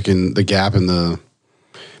about the gap in the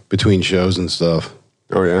between shows and stuff.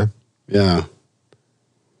 Oh, yeah? Yeah.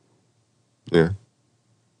 Yeah.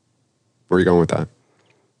 Where are you going with that?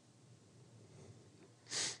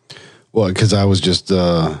 Well, because I was just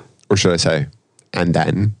Or should I say, and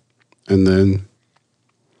then? and then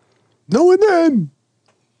No, and then.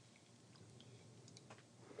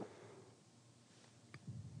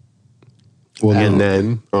 well, And no.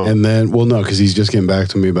 then. Oh. And then, well, no, because he's just getting back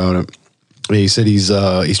to me about it. He said he's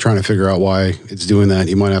trying to figure out why it's doing that.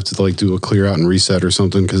 He might have to do a clear out and reset or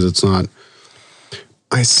something because it's not.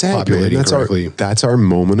 I said, man, populating correctly. that's our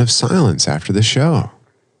moment of silence after the show.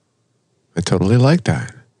 I totally like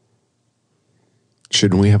that.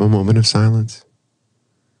 Shouldn't we have a moment of silence?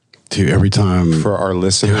 Dude, every time. For our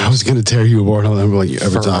listeners? I was going to tear you apart on that, but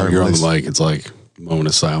every For our time you're on the list- mic, it's like moment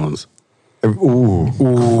of silence. Ooh,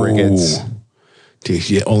 crickets. Dude,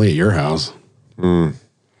 yeah, only at your house.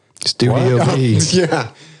 Studio What? B.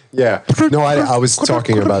 Yeah. Yeah. No, I was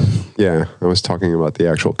talking about, I was talking about the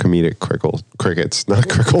actual comedic crickets, not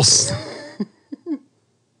crickles.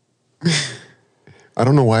 I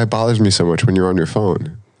don't know why it bothers me so much when you're on your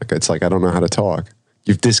phone. It's like I don't know how to talk.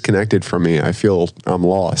 You've disconnected from me. I feel I'm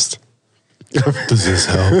lost. Does this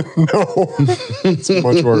help? No, it's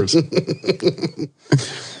much worse.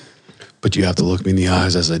 But you have to look me in the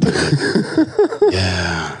eyes as I do it.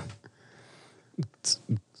 Yeah.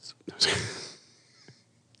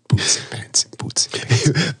 Boots and pants and boots and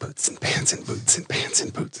pants. Boots and pants and boots and pants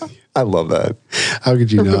and boots. I love that. How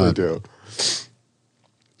could you I really not? do.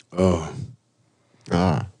 Oh.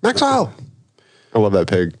 Maxwell. I love that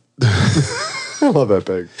pig. I love that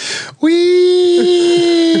pig.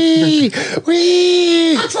 Wee!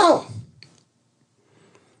 Wee!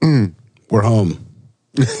 We're home.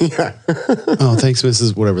 Yeah. Oh, thanks,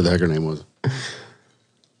 Mrs. Whatever the heck her name was.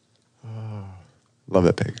 Love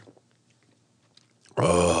that pig.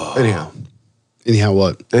 Oh. Anyhow,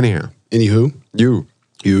 what? Anyhow. Anywho? You.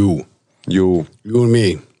 You and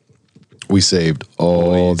me. We saved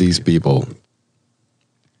all these people.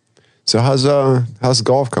 So how's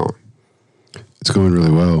golf going? It's going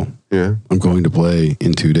really well. Yeah. I'm going to play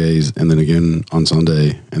in 2 days and then again on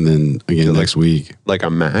Sunday and then again next week. Like a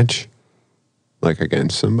match? Like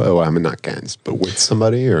against somebody? Oh, I mean, not against, but with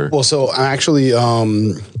somebody or? Well, so I actually,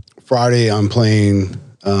 Friday I'm playing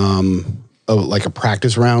like a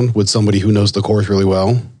practice round with somebody who knows the course really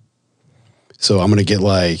well. So I'm going to get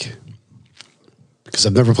because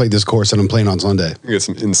I've never played this course and I'm playing on Sunday. You get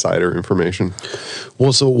some insider information.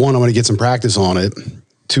 Well, so one, I'm going to get some practice on it.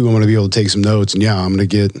 Two, I'm going to be able to take some notes, and I'm going to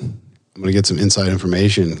get some inside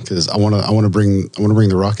information because I want to bring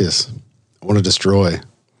the ruckus. I want to destroy.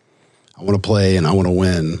 I want to play and I want to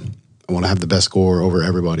win. I want to have the best score over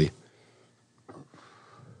everybody.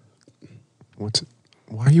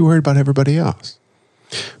 Why are you worried about everybody else?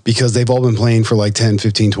 Because they've all been playing for like 10,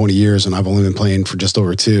 15, 20 years, and I've only been playing for just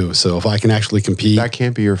over 2. So if I can actually compete. That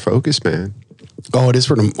can't be your focus, man. Oh, it is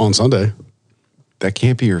for them on Sunday. That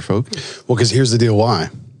can't be your focus. Well, because here's the deal why.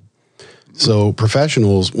 So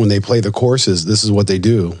professionals, when they play the courses, this is what they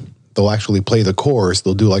do. they'll actually play the course.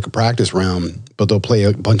 They'll do like a practice round, but they'll play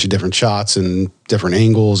a bunch of different shots and different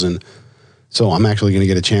angles. And so I'm actually going to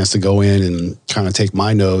get a chance to go in and kind of take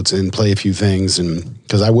my notes and play a few things. And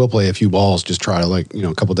because I will play a few balls, just try to like,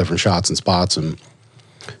 a couple different shots and spots. And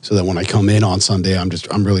so that when I come in on Sunday, I'm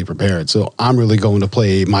really prepared. So I'm really going to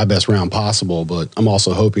play my best round possible, but I'm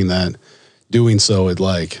also hoping that doing so,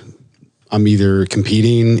 I'm either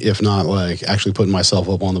competing, if not like actually putting myself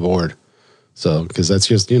up on the board. So, because that's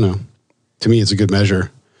just, to me, it's a good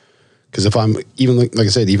measure. Because if I'm, even like I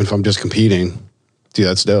said, even if I'm just competing, dude,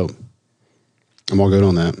 that's dope. I'm all good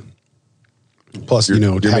on that. Plus,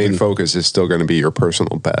 your main focus is still going to be your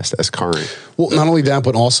personal best as current. Well, not only that,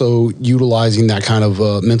 but also utilizing that kind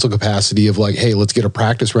of mental capacity of like, hey, let's get a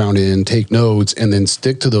practice round in, take notes, and then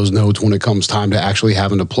stick to those notes when it comes time to actually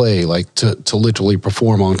having to play, like to literally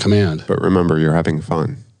perform on command. But remember, you're having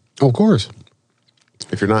fun. Oh, of course.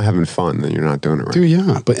 If you're not having fun, then you're not doing it right. Dude,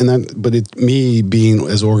 yeah. But it's me being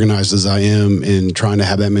as organized as I am and trying to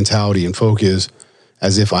have that mentality and focus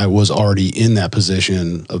as if I was already in that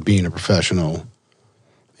position of being a professional.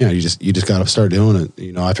 Yeah, you just got to start doing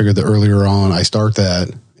it. I figured the earlier on I start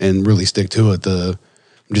that and really stick to it, I'm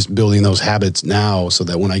just building those habits now so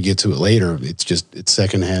that when I get to it later, it's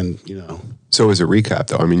secondhand, So as a recap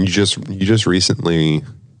though, I mean, you just recently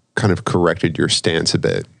kind of corrected your stance a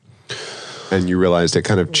bit and you realized it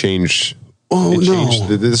kind of changed. Oh,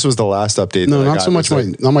 no. This was the last update. No, not so much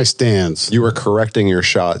not my stance. You were correcting your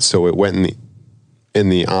shot so it went in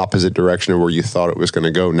the opposite direction of where you thought it was going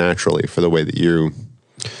to go naturally for the way that you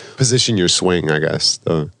position your swing, I guess.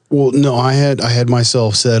 Well, no, I had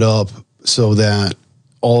myself set up so that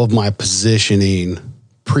all of my positioning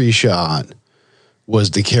pre-shot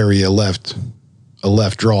was to carry a left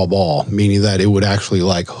draw ball, meaning that it would actually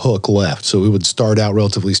like hook left. So it would start out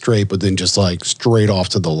relatively straight, but then just like straight off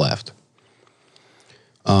to the left.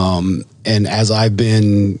 And as I've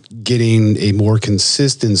been getting a more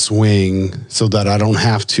consistent swing so that I don't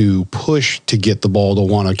have to push to get the ball to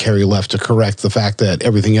want to carry left to correct the fact that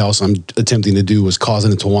everything else I'm attempting to do was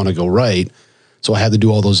causing it to want to go right. So I had to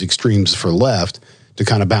do all those extremes for left to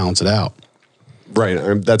kind of balance it out. Right.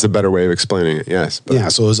 That's a better way of explaining it. Yes. But. Yeah.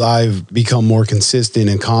 So as I've become more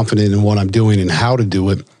consistent and confident in what I'm doing and how to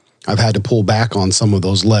do it, I've had to pull back on some of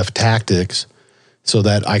those left tactics so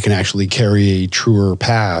that I can actually carry a truer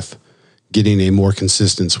path, getting a more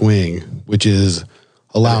consistent swing, which is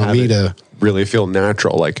allowing me to really feel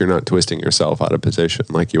natural, like you're not twisting yourself out of position,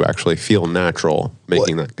 like you actually feel natural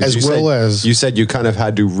making that. You said you kind of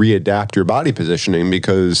had to readapt your body positioning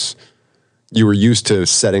because you were used to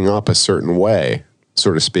setting up a certain way,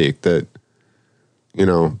 so to speak, that,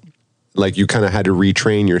 like you kind of had to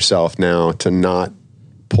retrain yourself now to not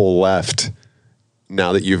pull left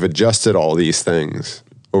now that you've adjusted all these things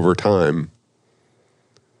over time.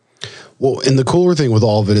 Well, and the cooler thing with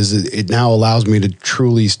all of it is it now allows me to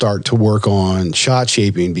truly start to work on shot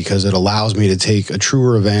shaping because it allows me to take a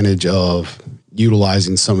truer advantage of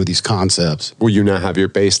utilizing some of these concepts. Well, you now have your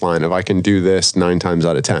baseline of I can do this 9 times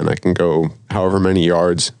out of 10. I can go however many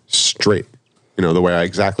yards straight, the way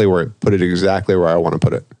put it exactly where I want to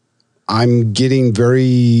put it. I'm getting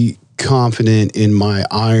very confident in my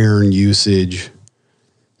iron usage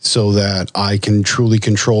so that I can truly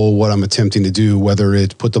control what I'm attempting to do, whether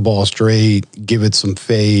it's put the ball straight, give it some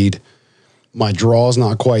fade. My draw's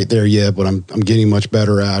not quite there yet, but I'm getting much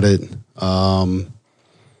better at it.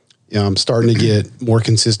 I'm starting to get more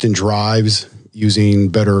consistent drives using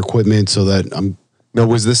better equipment so that I'm. Now,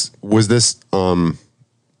 was this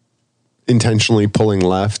intentionally pulling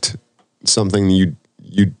left something you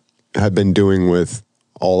have been doing with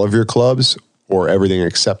all of your clubs or everything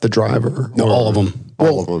except the driver? No, all of them.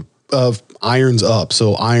 All of them. Irons up.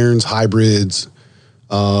 So irons, hybrids,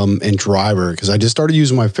 and driver. Because I just started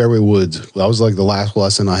using my fairway woods. That was like the last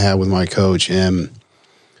lesson I had with my coach. And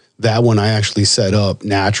that one I actually set up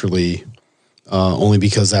naturally, only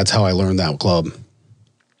because that's how I learned that club.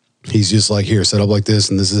 He's just like, here, set up like this,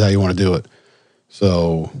 and this is how you want to do it.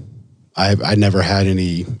 So I never had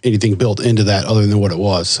anything built into that other than what it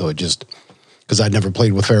was. So it just, because I'd never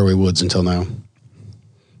played with fairway woods until now.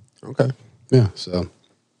 Okay. Yeah, so.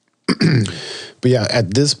 But yeah,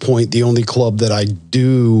 at this point, the only club that I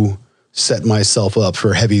do set myself up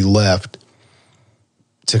for heavy left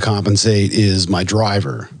to compensate is my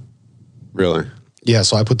driver. Really? Yeah,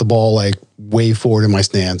 so I put the ball like way forward in my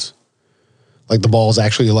stance. Like the ball is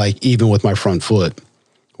actually like even with my front foot.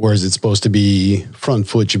 Whereas it's supposed to be, front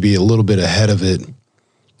foot should be a little bit ahead of it.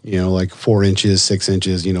 Like 4 inches, 6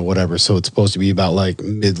 inches, whatever. So it's supposed to be about like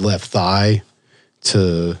mid left thigh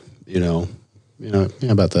to,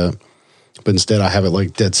 about that. But instead I have it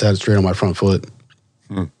like dead set straight on my front foot.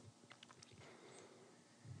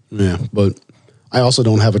 Yeah, but I also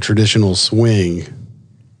don't have a traditional swing.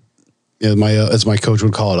 Yeah, as my coach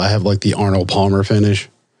would call it, I have like the Arnold Palmer finish.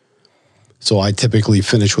 So I typically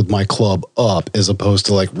finish with my club up as opposed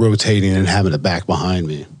to like rotating and having it back behind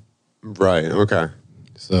me. Right. Okay.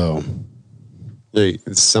 So Yeah,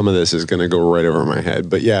 some of this is going to go right over my head,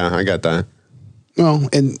 but yeah, I got that. well,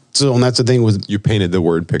 and that's the thing with You painted the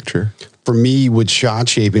word picture. for me with shot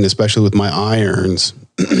shaping, especially with my irons.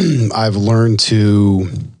 I've learned to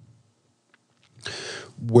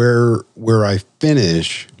where I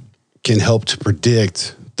finish can help to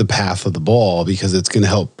predict the path of the ball because it's going to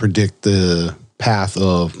help predict the path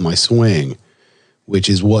of my swing, which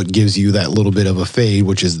is what gives you that little bit of a fade,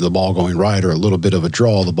 which is the ball going right, or a little bit of a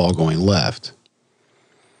draw, the ball going left.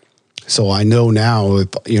 So I know now if,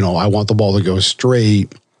 I want the ball to go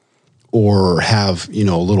straight or have, a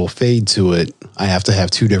little fade to it, I have to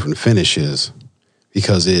have two different finishes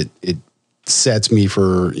because it sets me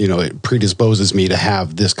for, it predisposes me to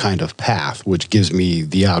have this kind of path, which gives me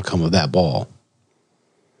the outcome of that ball.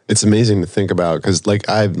 It's amazing to think about because, like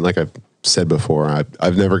I've said before,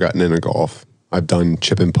 I've never gotten into golf. I've done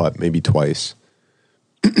chip and putt maybe twice,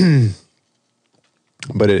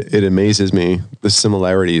 but it amazes me the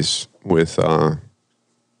similarities with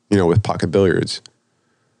with pocket billiards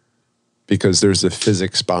because there's the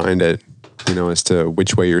physics behind it, as to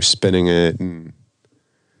which way you're spinning it, and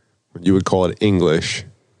you would call it English,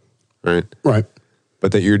 right? Right.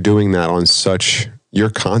 But that you're doing that on your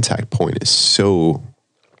contact point is so.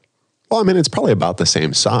 Well, I mean, it's probably about the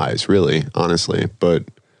same size, really, honestly. But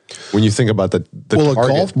when you think about the a target,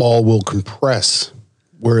 golf ball will compress,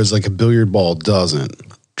 whereas like a billiard ball doesn't.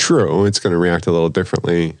 true, it's going to react a little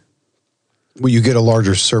differently. Well, you get a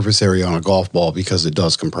larger surface area on a golf ball because it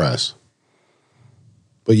does compress.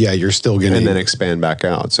 But yeah, you're still getting... And then expand back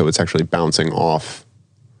out, so it's actually bouncing off.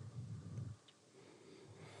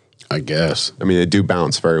 I guess. I mean, they do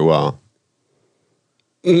bounce very well.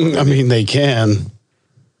 I mean, they can.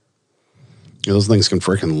 Those things can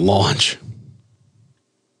freaking launch.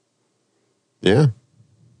 Yeah.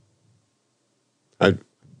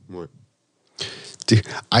 Dude,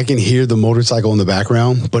 I can hear the motorcycle in the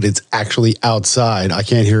background, but it's actually outside. I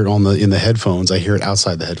can't hear it in the headphones. I hear it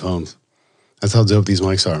outside the headphones. That's how dope these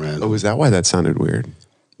mics are, man. Oh, is that why that sounded weird?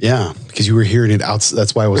 Yeah, because you were hearing it out.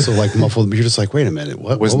 That's why I was so like muffled. You're just like, wait a minute,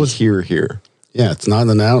 what Was here? Yeah, it's not in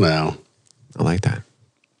the now. I like that.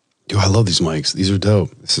 Dude, I love these mics. These are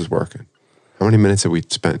dope. This is working. How many minutes have we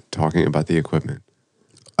spent talking about the equipment?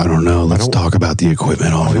 I don't know. Let's talk about the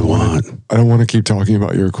equipment all we want. I don't want to keep talking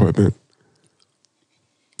about your equipment.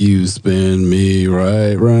 You spin me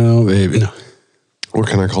right round, baby. No. Or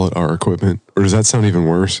can I call it our equipment? Or does that sound even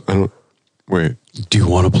worse? I don't... Wait. Do you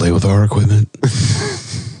want to play with our equipment?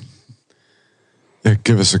 Yeah,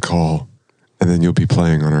 give us a call, and then you'll be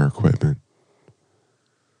playing on our equipment.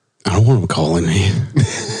 I don't want them calling me.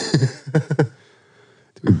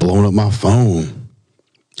 They're blowing up my phone.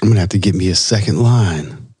 I'm going to have to get me a second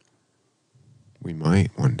line. We might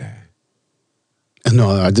one day.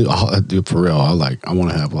 No, I do it for real. I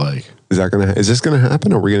want to have Is this gonna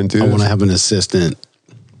happen? Or are we gonna do this? I want to have an assistant.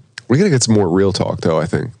 We gotta get some more real talk though, I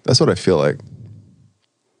think. That's what I feel like.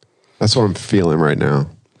 That's what I'm feeling right now.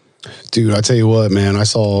 Dude, I tell you what, man, I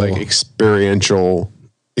saw like experiential,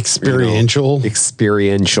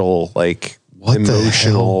 like what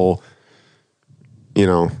emotional,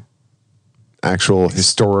 actual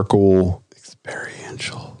historical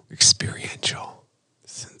experiential.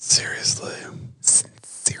 Seriously.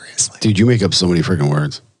 Dude, you make up so many freaking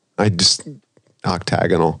words.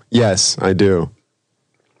 Octagonal. Yes, I do.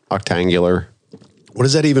 Octangular. What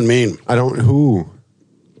does that even mean?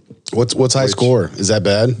 What's high score? Is that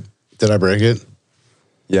bad? Did I break it?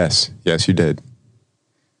 Yes, you did.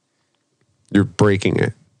 You're breaking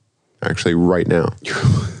it. Actually, right now.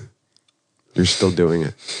 You're still doing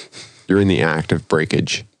it. You're in the act of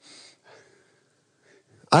breakage.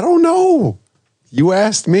 I don't know. You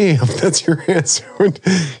asked me. That's your answer.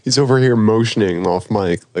 He's over here motioning off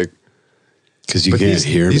mic, like because you can't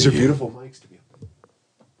hear me. These are beautiful mics to be.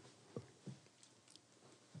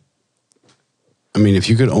 I mean, if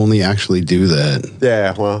you could only actually do that.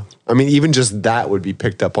 Yeah, well, I mean, even just that would be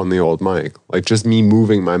picked up on the old mic, like just me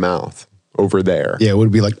moving my mouth over there. Yeah, it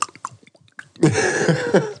would be like. You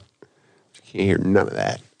can't hear none of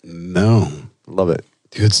that. No, love it,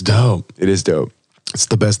 dude. It's dope. It is dope. It's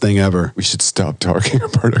the best thing ever. We should stop talking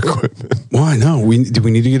about equipment. Why? No, we need to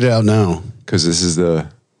get it out now. Because this is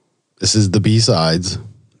the B-sides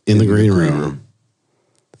in the green room.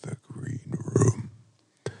 The green room.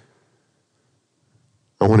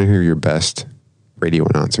 I want to hear your best radio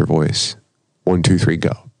announcer voice. 1, 2, 3,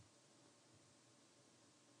 go.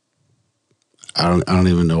 I don't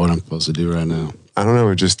even know what I'm supposed to do right now. I don't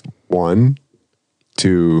know. Just 1,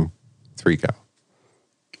 2, 3, go.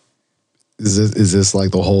 Is this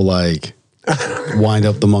like the whole like wind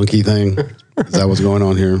up the monkey thing? Is that what's going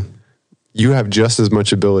on here? You have just as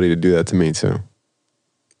much ability to do that to me too.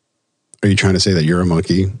 Are you trying to say that you're a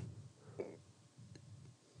monkey?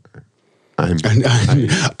 I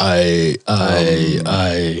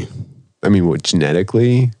mean, what,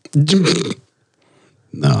 genetically?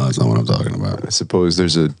 No, that's not what I'm talking about. I suppose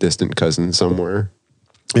there's a distant cousin somewhere.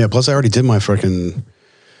 Yeah, plus I already did my freaking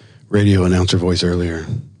radio announcer voice earlier.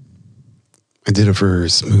 I did it for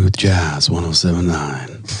Smooth Jazz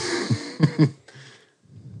 107.9.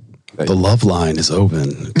 The love line is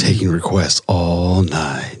open, taking requests all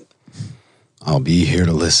night. I'll be here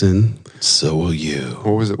to listen. So will you.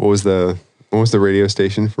 What was it? What was the radio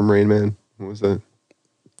station from Rain Man? What was that?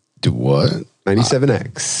 Do what?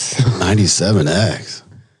 97X. 97X.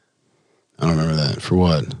 I don't remember that. For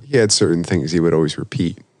what? He had certain things he would always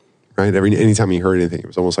repeat, right? Anytime he heard anything, it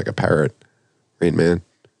was almost like a parrot. Rain Man.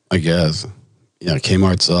 I guess. Yeah,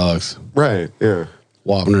 Kmart sucks. Right, yeah.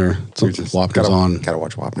 Wapner. Wapner's on. Gotta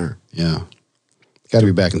watch Wapner. Yeah. Gotta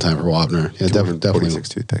be back in time for Wapner. Yeah, definitely. 46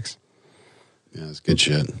 toothpicks. Yeah, it's good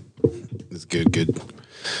shit. It's good.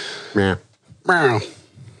 Meow. Meow.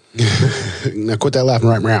 Now quit that laughing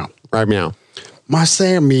right meow. Right, meow. My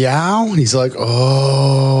Sam meow. And he's like,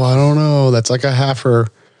 oh, I don't know. That's like a halfer.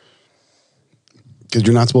 Because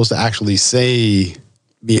you're not supposed to actually say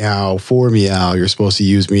meow for meow. You're supposed to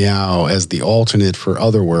use meow as the alternate for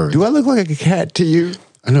other words. Do I look like a cat to you?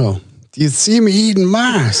 I know. Do you see me eating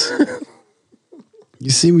mice? You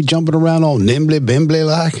see me jumping around all nimbly bimbly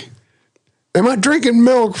like? Am I drinking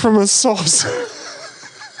milk from a saucer?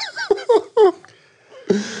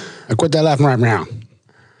 I quit that laughing right now.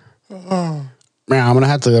 Meow, I'm going to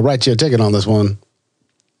have to write you a ticket on this one.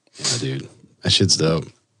 Yeah, dude. That shit's dope.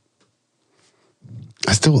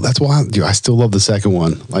 I still love the second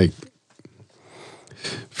one. Like,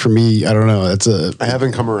 for me, I don't know. I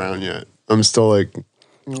haven't come around yet. I'm still like...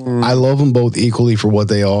 I love them both equally for what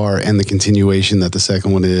they are and the continuation that the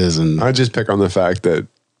second one is. And I just pick on the fact that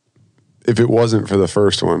if it wasn't for the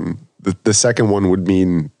first one, the second one would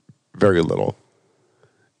mean very little.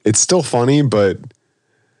 It's still funny, but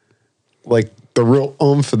like the real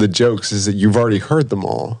oomph of the jokes is that you've already heard them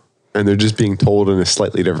all and they're just being told in a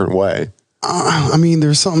slightly different way. I mean,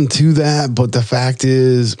 there's something to that, but the fact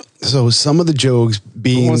is, so some of the jokes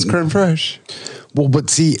being... Almost current fresh. Well, but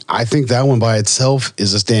see, I think that one by itself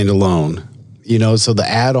is a standalone. You know, so the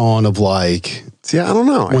add-on of like... See, I don't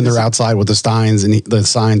know. When they're outside with the signs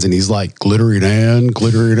and he's like, glittering and.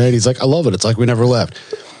 He's like, I love it. It's like we never left.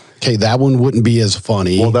 Okay, that one wouldn't be as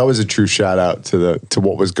funny. Well, that was a true shout out to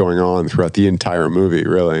what was going on throughout the entire movie,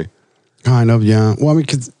 really. Kind of, yeah. Well, I mean,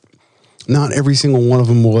 because not every single one of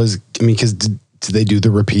them was... I mean, because did they do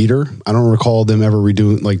the repeater? I don't recall them ever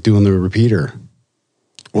doing the repeater.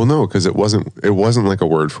 Well, no, because it wasn't like a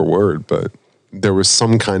word for word, but there was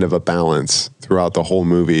some kind of a balance throughout the whole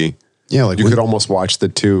movie. Yeah, like you could almost watch the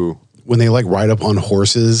two. When they like ride up on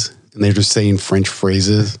horses and they're just saying French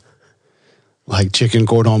phrases like chicken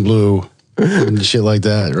cordon bleu and shit like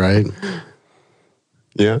that, right?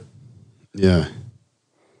 Yeah. Yeah.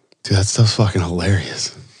 Dude, that stuff's fucking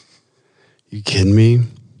hilarious. You kidding me?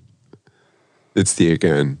 It's the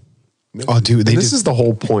again. Oh, dude, this is the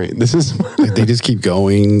whole point. This is like they just keep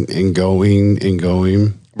going and going and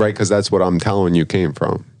going. Right, because that's what I'm telling you came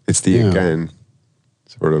from. It's the again,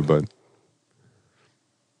 sort of, but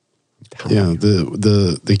yeah,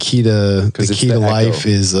 the key to life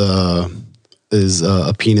is a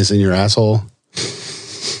penis in your asshole.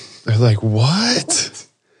 They're like, what?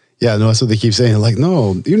 Yeah, no, that's what they keep saying. Like,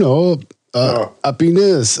 no, you know.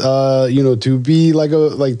 Happiness, to be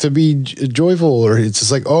to be joyful, or it's just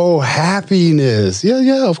like, oh, happiness.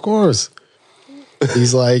 Yeah, of course.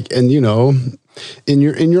 He's like, and in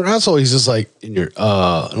your asshole, he's just like, in your,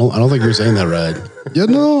 I don't think you're saying that right. Yeah,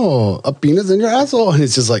 no, a penis in your asshole. And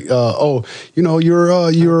it's just like, your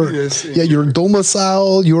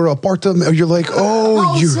domicile, your apartment, you're like,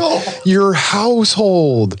 oh, your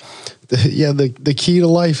household. The key to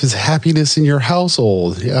life is happiness in your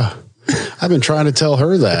household. Yeah. I've been trying to tell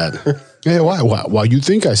her that. Yeah, why you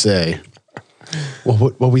think I say?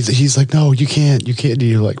 Well, he's like, no, you can't.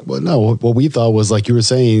 You're like, well, no, what we thought was like you were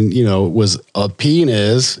saying, was a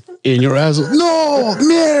penis in your ass. No,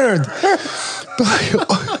 merde.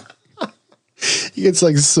 He gets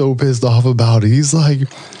like so pissed off about it. He's like,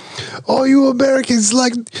 oh, you Americans,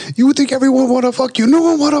 like, you would think everyone want to fuck you. No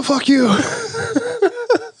one want to fuck you.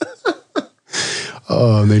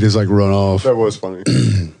 Oh, and they just like run off. That was funny.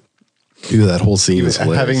 Dude, that whole scene is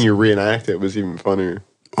hilarious. Having you reenact it was even funnier.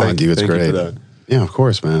 Dude, it's thank you great. for that. Yeah, of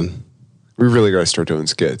course, man. We really got to start doing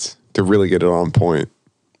skits to really get it on point.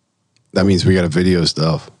 That means we got to video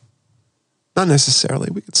stuff. Not necessarily.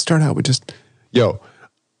 We could start out with just,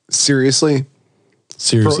 seriously,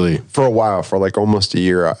 for a while, for like almost a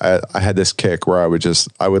year, I had this kick where I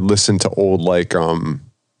would listen to old like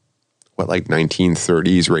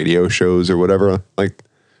 1930s radio shows or whatever, like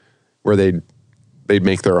where they'd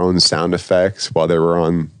make their own sound effects while they were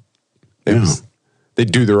on.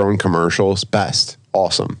 They'd do their own commercials. Best,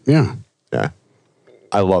 awesome. Yeah.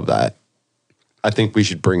 I love that. I think we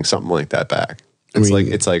should bring something like that back.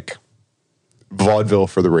 It's like vaudeville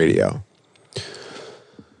for the radio.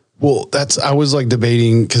 Well, I was like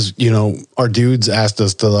debating because, our dudes asked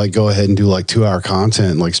us to like go ahead and do like 2-hour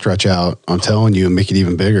content, like stretch out, I'm telling you, and make it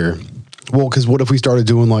even bigger. Well, because what if we started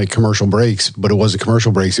doing like commercial breaks, but it wasn't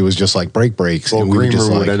commercial breaks, it was just like breaks. Well, and Green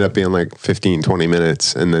Room would end up being like 15, 20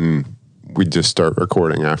 minutes, and then we'd just start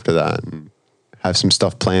recording after that and have some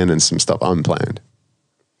stuff planned and some stuff unplanned.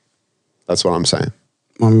 That's what I'm saying.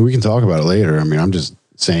 I mean, we can talk about it later. I mean, I'm just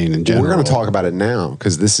saying in general. We're going to talk about it now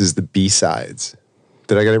because this is the B-sides.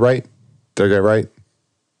 Did I get it right? I got it right.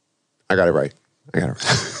 I got it right. Got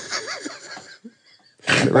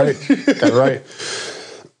it right.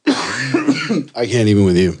 I can't even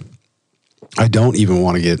with you. I don't even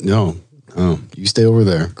want to get, no. Oh, you stay over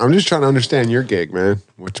there. I'm just trying to understand your gig, man.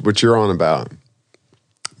 What you're on about.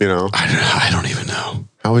 I don't even know.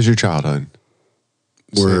 How was your childhood?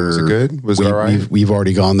 Was it good? Was it all right? We've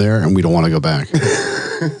already gone there and we don't want to go back.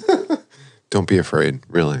 Don't be afraid,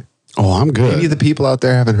 really. Oh, I'm good. Maybe the people out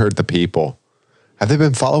there haven't heard the people. Have they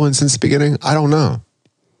been following since the beginning? I don't know.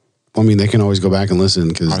 I mean, they can always go back and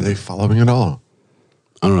listen. Are they following at all?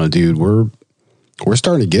 I don't know, dude. We're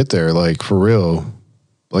starting to get there, like for real.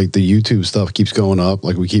 Like the YouTube stuff keeps going up.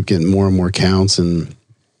 Like we keep getting more and more counts and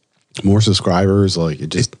more subscribers. Like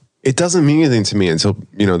it doesn't mean anything to me until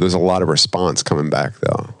there's a lot of response coming back,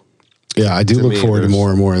 though. Yeah, I do look forward to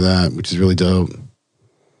more and more of that, which is really dope.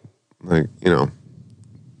 Like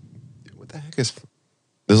what the heck is?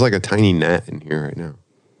 There's like a tiny gnat in here right now.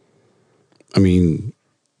 I mean,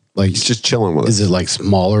 like he's just chilling with us. Is it like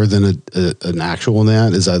smaller than an actual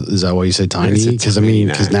gnat? Is that why you say tiny?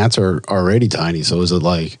 Because gnats are already tiny. So is it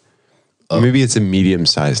like maybe it's a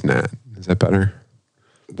medium-sized gnat? Is that better?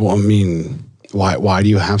 Well, I mean, why do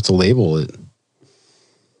you have to label it?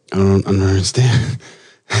 I don't understand.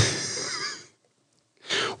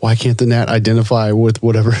 Why can't the gnat identify with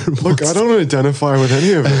whatever it wants? Look, I don't identify with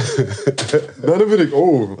any of it. None of it.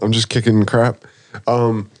 Oh, I'm just kicking crap.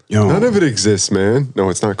 None of it exists, man. No,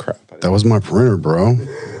 it's not crap. That was my printer, bro.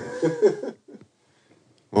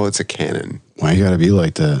 Well, it's a Canon. Why you gotta be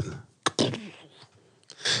like that?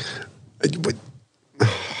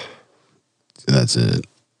 That's it.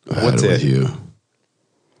 What's it with you?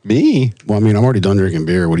 Me? Well, I mean, I'm already done drinking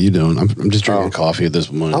beer. What are you doing? I'm just drinking coffee at this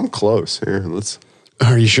point. I'm close. Here,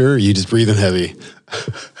 Are you sure? You just breathing heavy.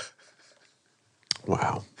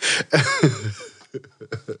 Wow.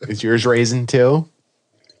 Is yours raisin too?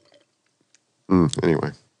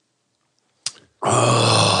 Anyway.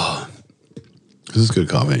 This is good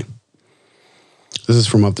coffee. This is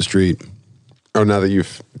from up the street. Oh, now that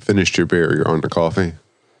you've finished your beer, you're on to coffee?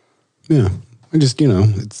 Yeah. I just,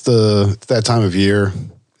 it's that time of year.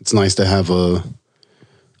 It's nice to have a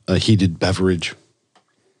heated beverage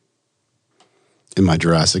in my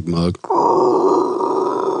Jurassic mug.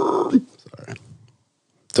 Sorry.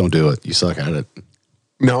 Don't do it. You suck at it.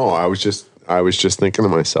 No, I was just thinking to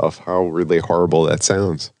myself how really horrible that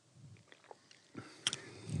sounds.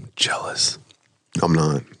 Jealous. I'm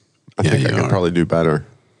not. I think I could probably do better.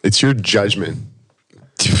 It's your judgment.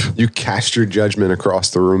 You cast your judgment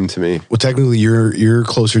across the room to me. Well, technically, you're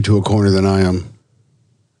closer to a corner than I am.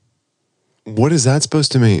 What is that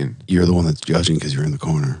supposed to mean? You're the one that's judging because you're in the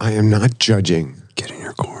corner. I am not judging. Get in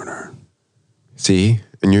your corner. See?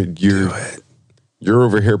 And you're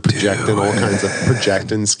over here projecting all kinds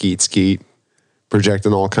of skeet,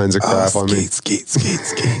 projecting all kinds of crap on me. Skeet.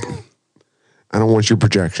 I don't want your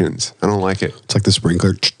projections. I don't like it. It's like the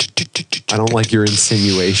sprinkler. I don't like your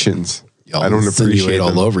insinuations. Y'all I don't appreciate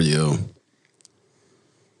all over you.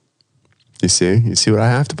 You see what I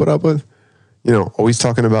have to put up with? Always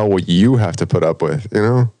talking about what you have to put up with,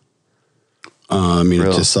 I mean,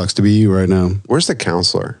 It just sucks to be you right now. Where's the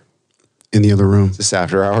counselor? In the other room. Just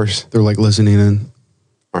after hours? They're like listening in.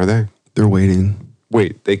 Are they? They're waiting.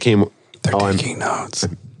 Wait, they came. They're taking notes.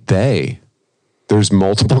 There's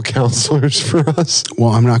multiple counselors for us?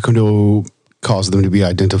 Well, I'm not going to cause them to be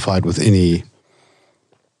identified with any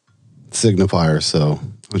signifier, so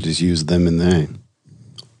I'll just use them and they.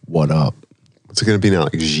 What up? What's it going to be now?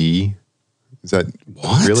 Like G? Is that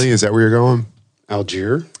What? Really? Is that where you're going?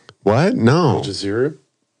 Algier? What? No. Al Jazeera?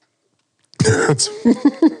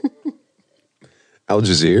 Al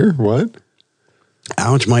Jazeera? What?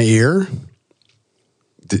 Ouch, my ear?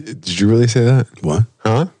 Did you really say that? What?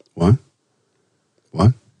 Huh? What?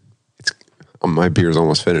 What? My beer's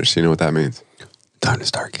almost finished. You know what that means? Time to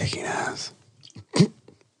start kicking ass.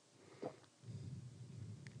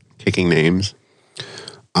 Kicking names.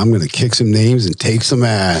 I'm going to kick some names and take some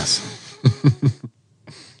ass.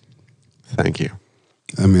 Thank you.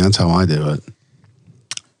 I mean, that's how I do it.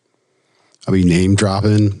 I'll be name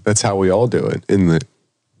dropping. That's how we all do it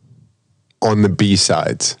on the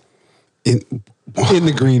B-sides. In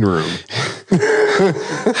the green room.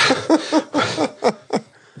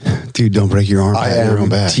 Dude, don't break your arm. I Pat your own am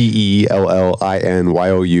back.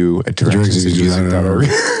 TELLINYOU at directionsmusic.org.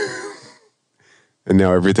 And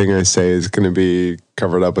now everything I say is going to be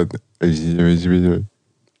covered up with. And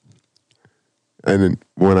then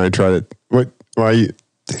when I try to. What? Why you.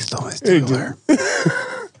 It's my stapler.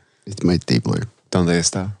 It's my stapler. ¿Dónde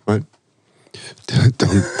está? What?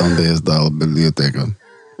 ¿Dónde está la biblioteca?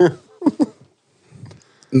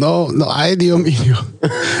 No, ay, Dios mío.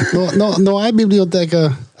 No hay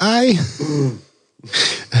biblioteca. Ay.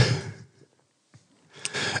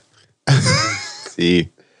 See.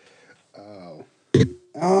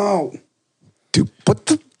 Oh. Dude, what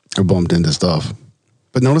the? I bumped into stuff.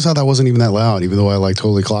 But notice how that wasn't even that loud, even though I like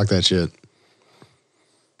totally clocked that shit.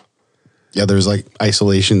 Yeah, there's like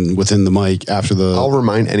isolation within the mic after the... I'll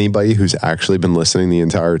remind anybody who's actually been listening the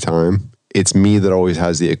entire time, it's me that always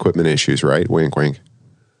has the equipment issues, right? Wink, wink.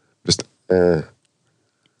 Just,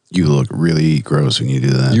 You look really gross when you do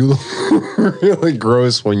that. You look really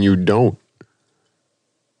gross when you don't.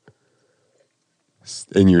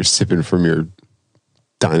 And you're sipping from your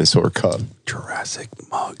dinosaur cup. Jurassic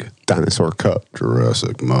mug. Dinosaur cup.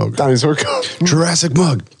 Jurassic mug. Dinosaur cup. Jurassic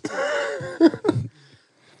mug.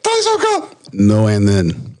 Dinosaur cup. No, and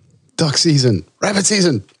then duck season. Rabbit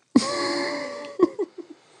season.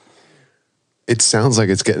 It sounds like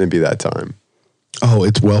it's getting to be that time. Oh,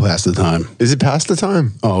 it's well past the time. Is it past the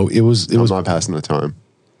time? Oh, it was not passing the time.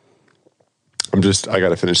 I got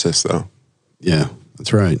to finish this though. Yeah,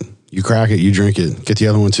 that's right. You crack it, you drink it. Get the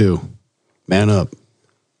other one too. Man up.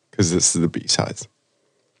 Because this is the B-sides.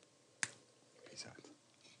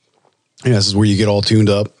 Yeah, this is where you get all tuned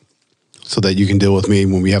up so that you can deal with me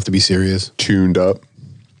when we have to be serious. Tuned up.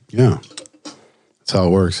 Yeah. That's how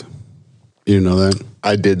it works. You didn't know that?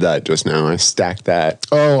 I did that just now. I stacked that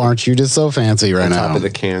Oh, aren't you just so fancy right on now? top of the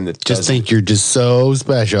can that Just doesn't- think you're just so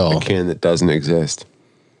special. a can that doesn't exist.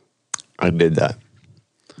 I did that.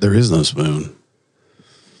 There is no spoon.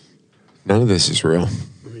 None of this is real.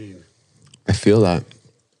 I feel that.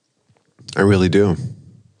 I really do.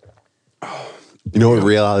 You know what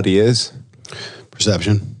reality is?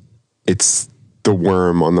 Perception. It's the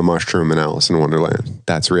worm on the mushroom in Alice in Wonderland.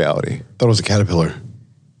 That's reality. Thought it was a caterpillar.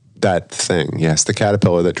 That thing, yes. The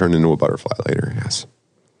caterpillar that turned into a butterfly later, yes.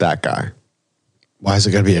 That guy. Why is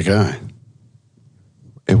it got to be a guy?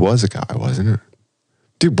 It was a guy, wasn't it?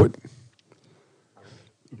 Dude, but...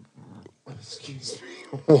 Excuse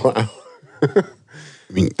me. Wow. I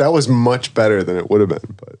mean, That was much better than it would have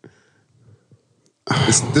been, but...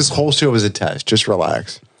 This whole show is a test. Just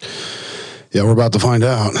relax. yeah, we're about to find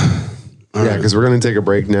out. All Yeah, right. because we're going to take a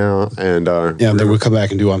break now, and Yeah, then we'll come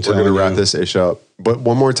back and do I'm we're telling going you. to wrap this ish up. But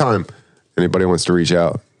one more time, anybody wants to reach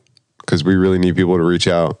out, because we really need people to reach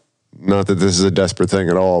out. Not that this is a desperate thing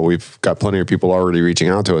at all. We've got plenty of people already reaching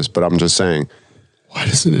out to us, but I'm just saying. Why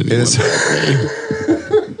doesn't it? It's,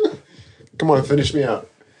 come on, finish me out.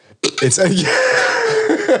 It's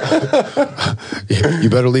You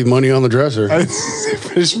better leave money on the dresser. I didn't say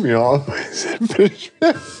finish me off. I said finish me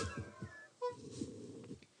off.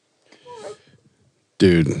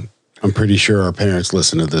 Dude, I'm pretty sure our parents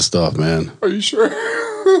listen to this stuff, man. Are you sure?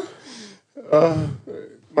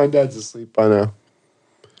 My dad's asleep by now.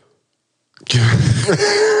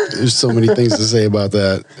 There's so many things to say about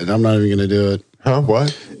that, and I'm not even going to do it. Huh?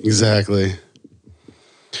 What? Exactly.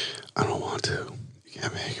 I don't want to. You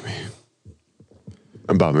can't make me.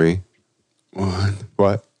 About me? What?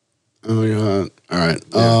 What? Oh my god! All right.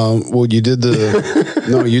 Well, you did the.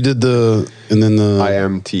 No, you did the, and then the.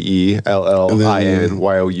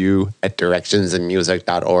 IMTELLINYOU at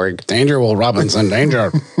directionsandmusic.org. Danger, Will Robinson,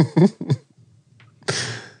 danger.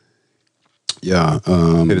 Yeah.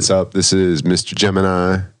 Hit us up. This is Mr.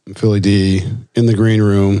 Gemini Philly D in the green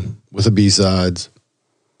room with the B-sides.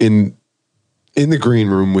 in the green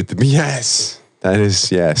room with the yes. That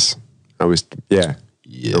is yes. I was yeah.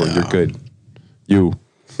 Yeah. Oh, you're good. You.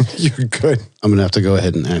 You're good. I'm gonna have to go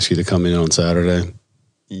ahead and ask you to come in on Saturday.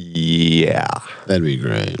 Yeah. That'd be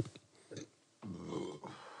great.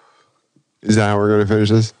 Is that how we're going to finish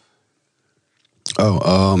this?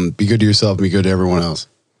 Oh, be good to yourself and be good to everyone else.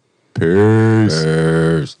 Peace.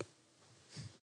 Peace.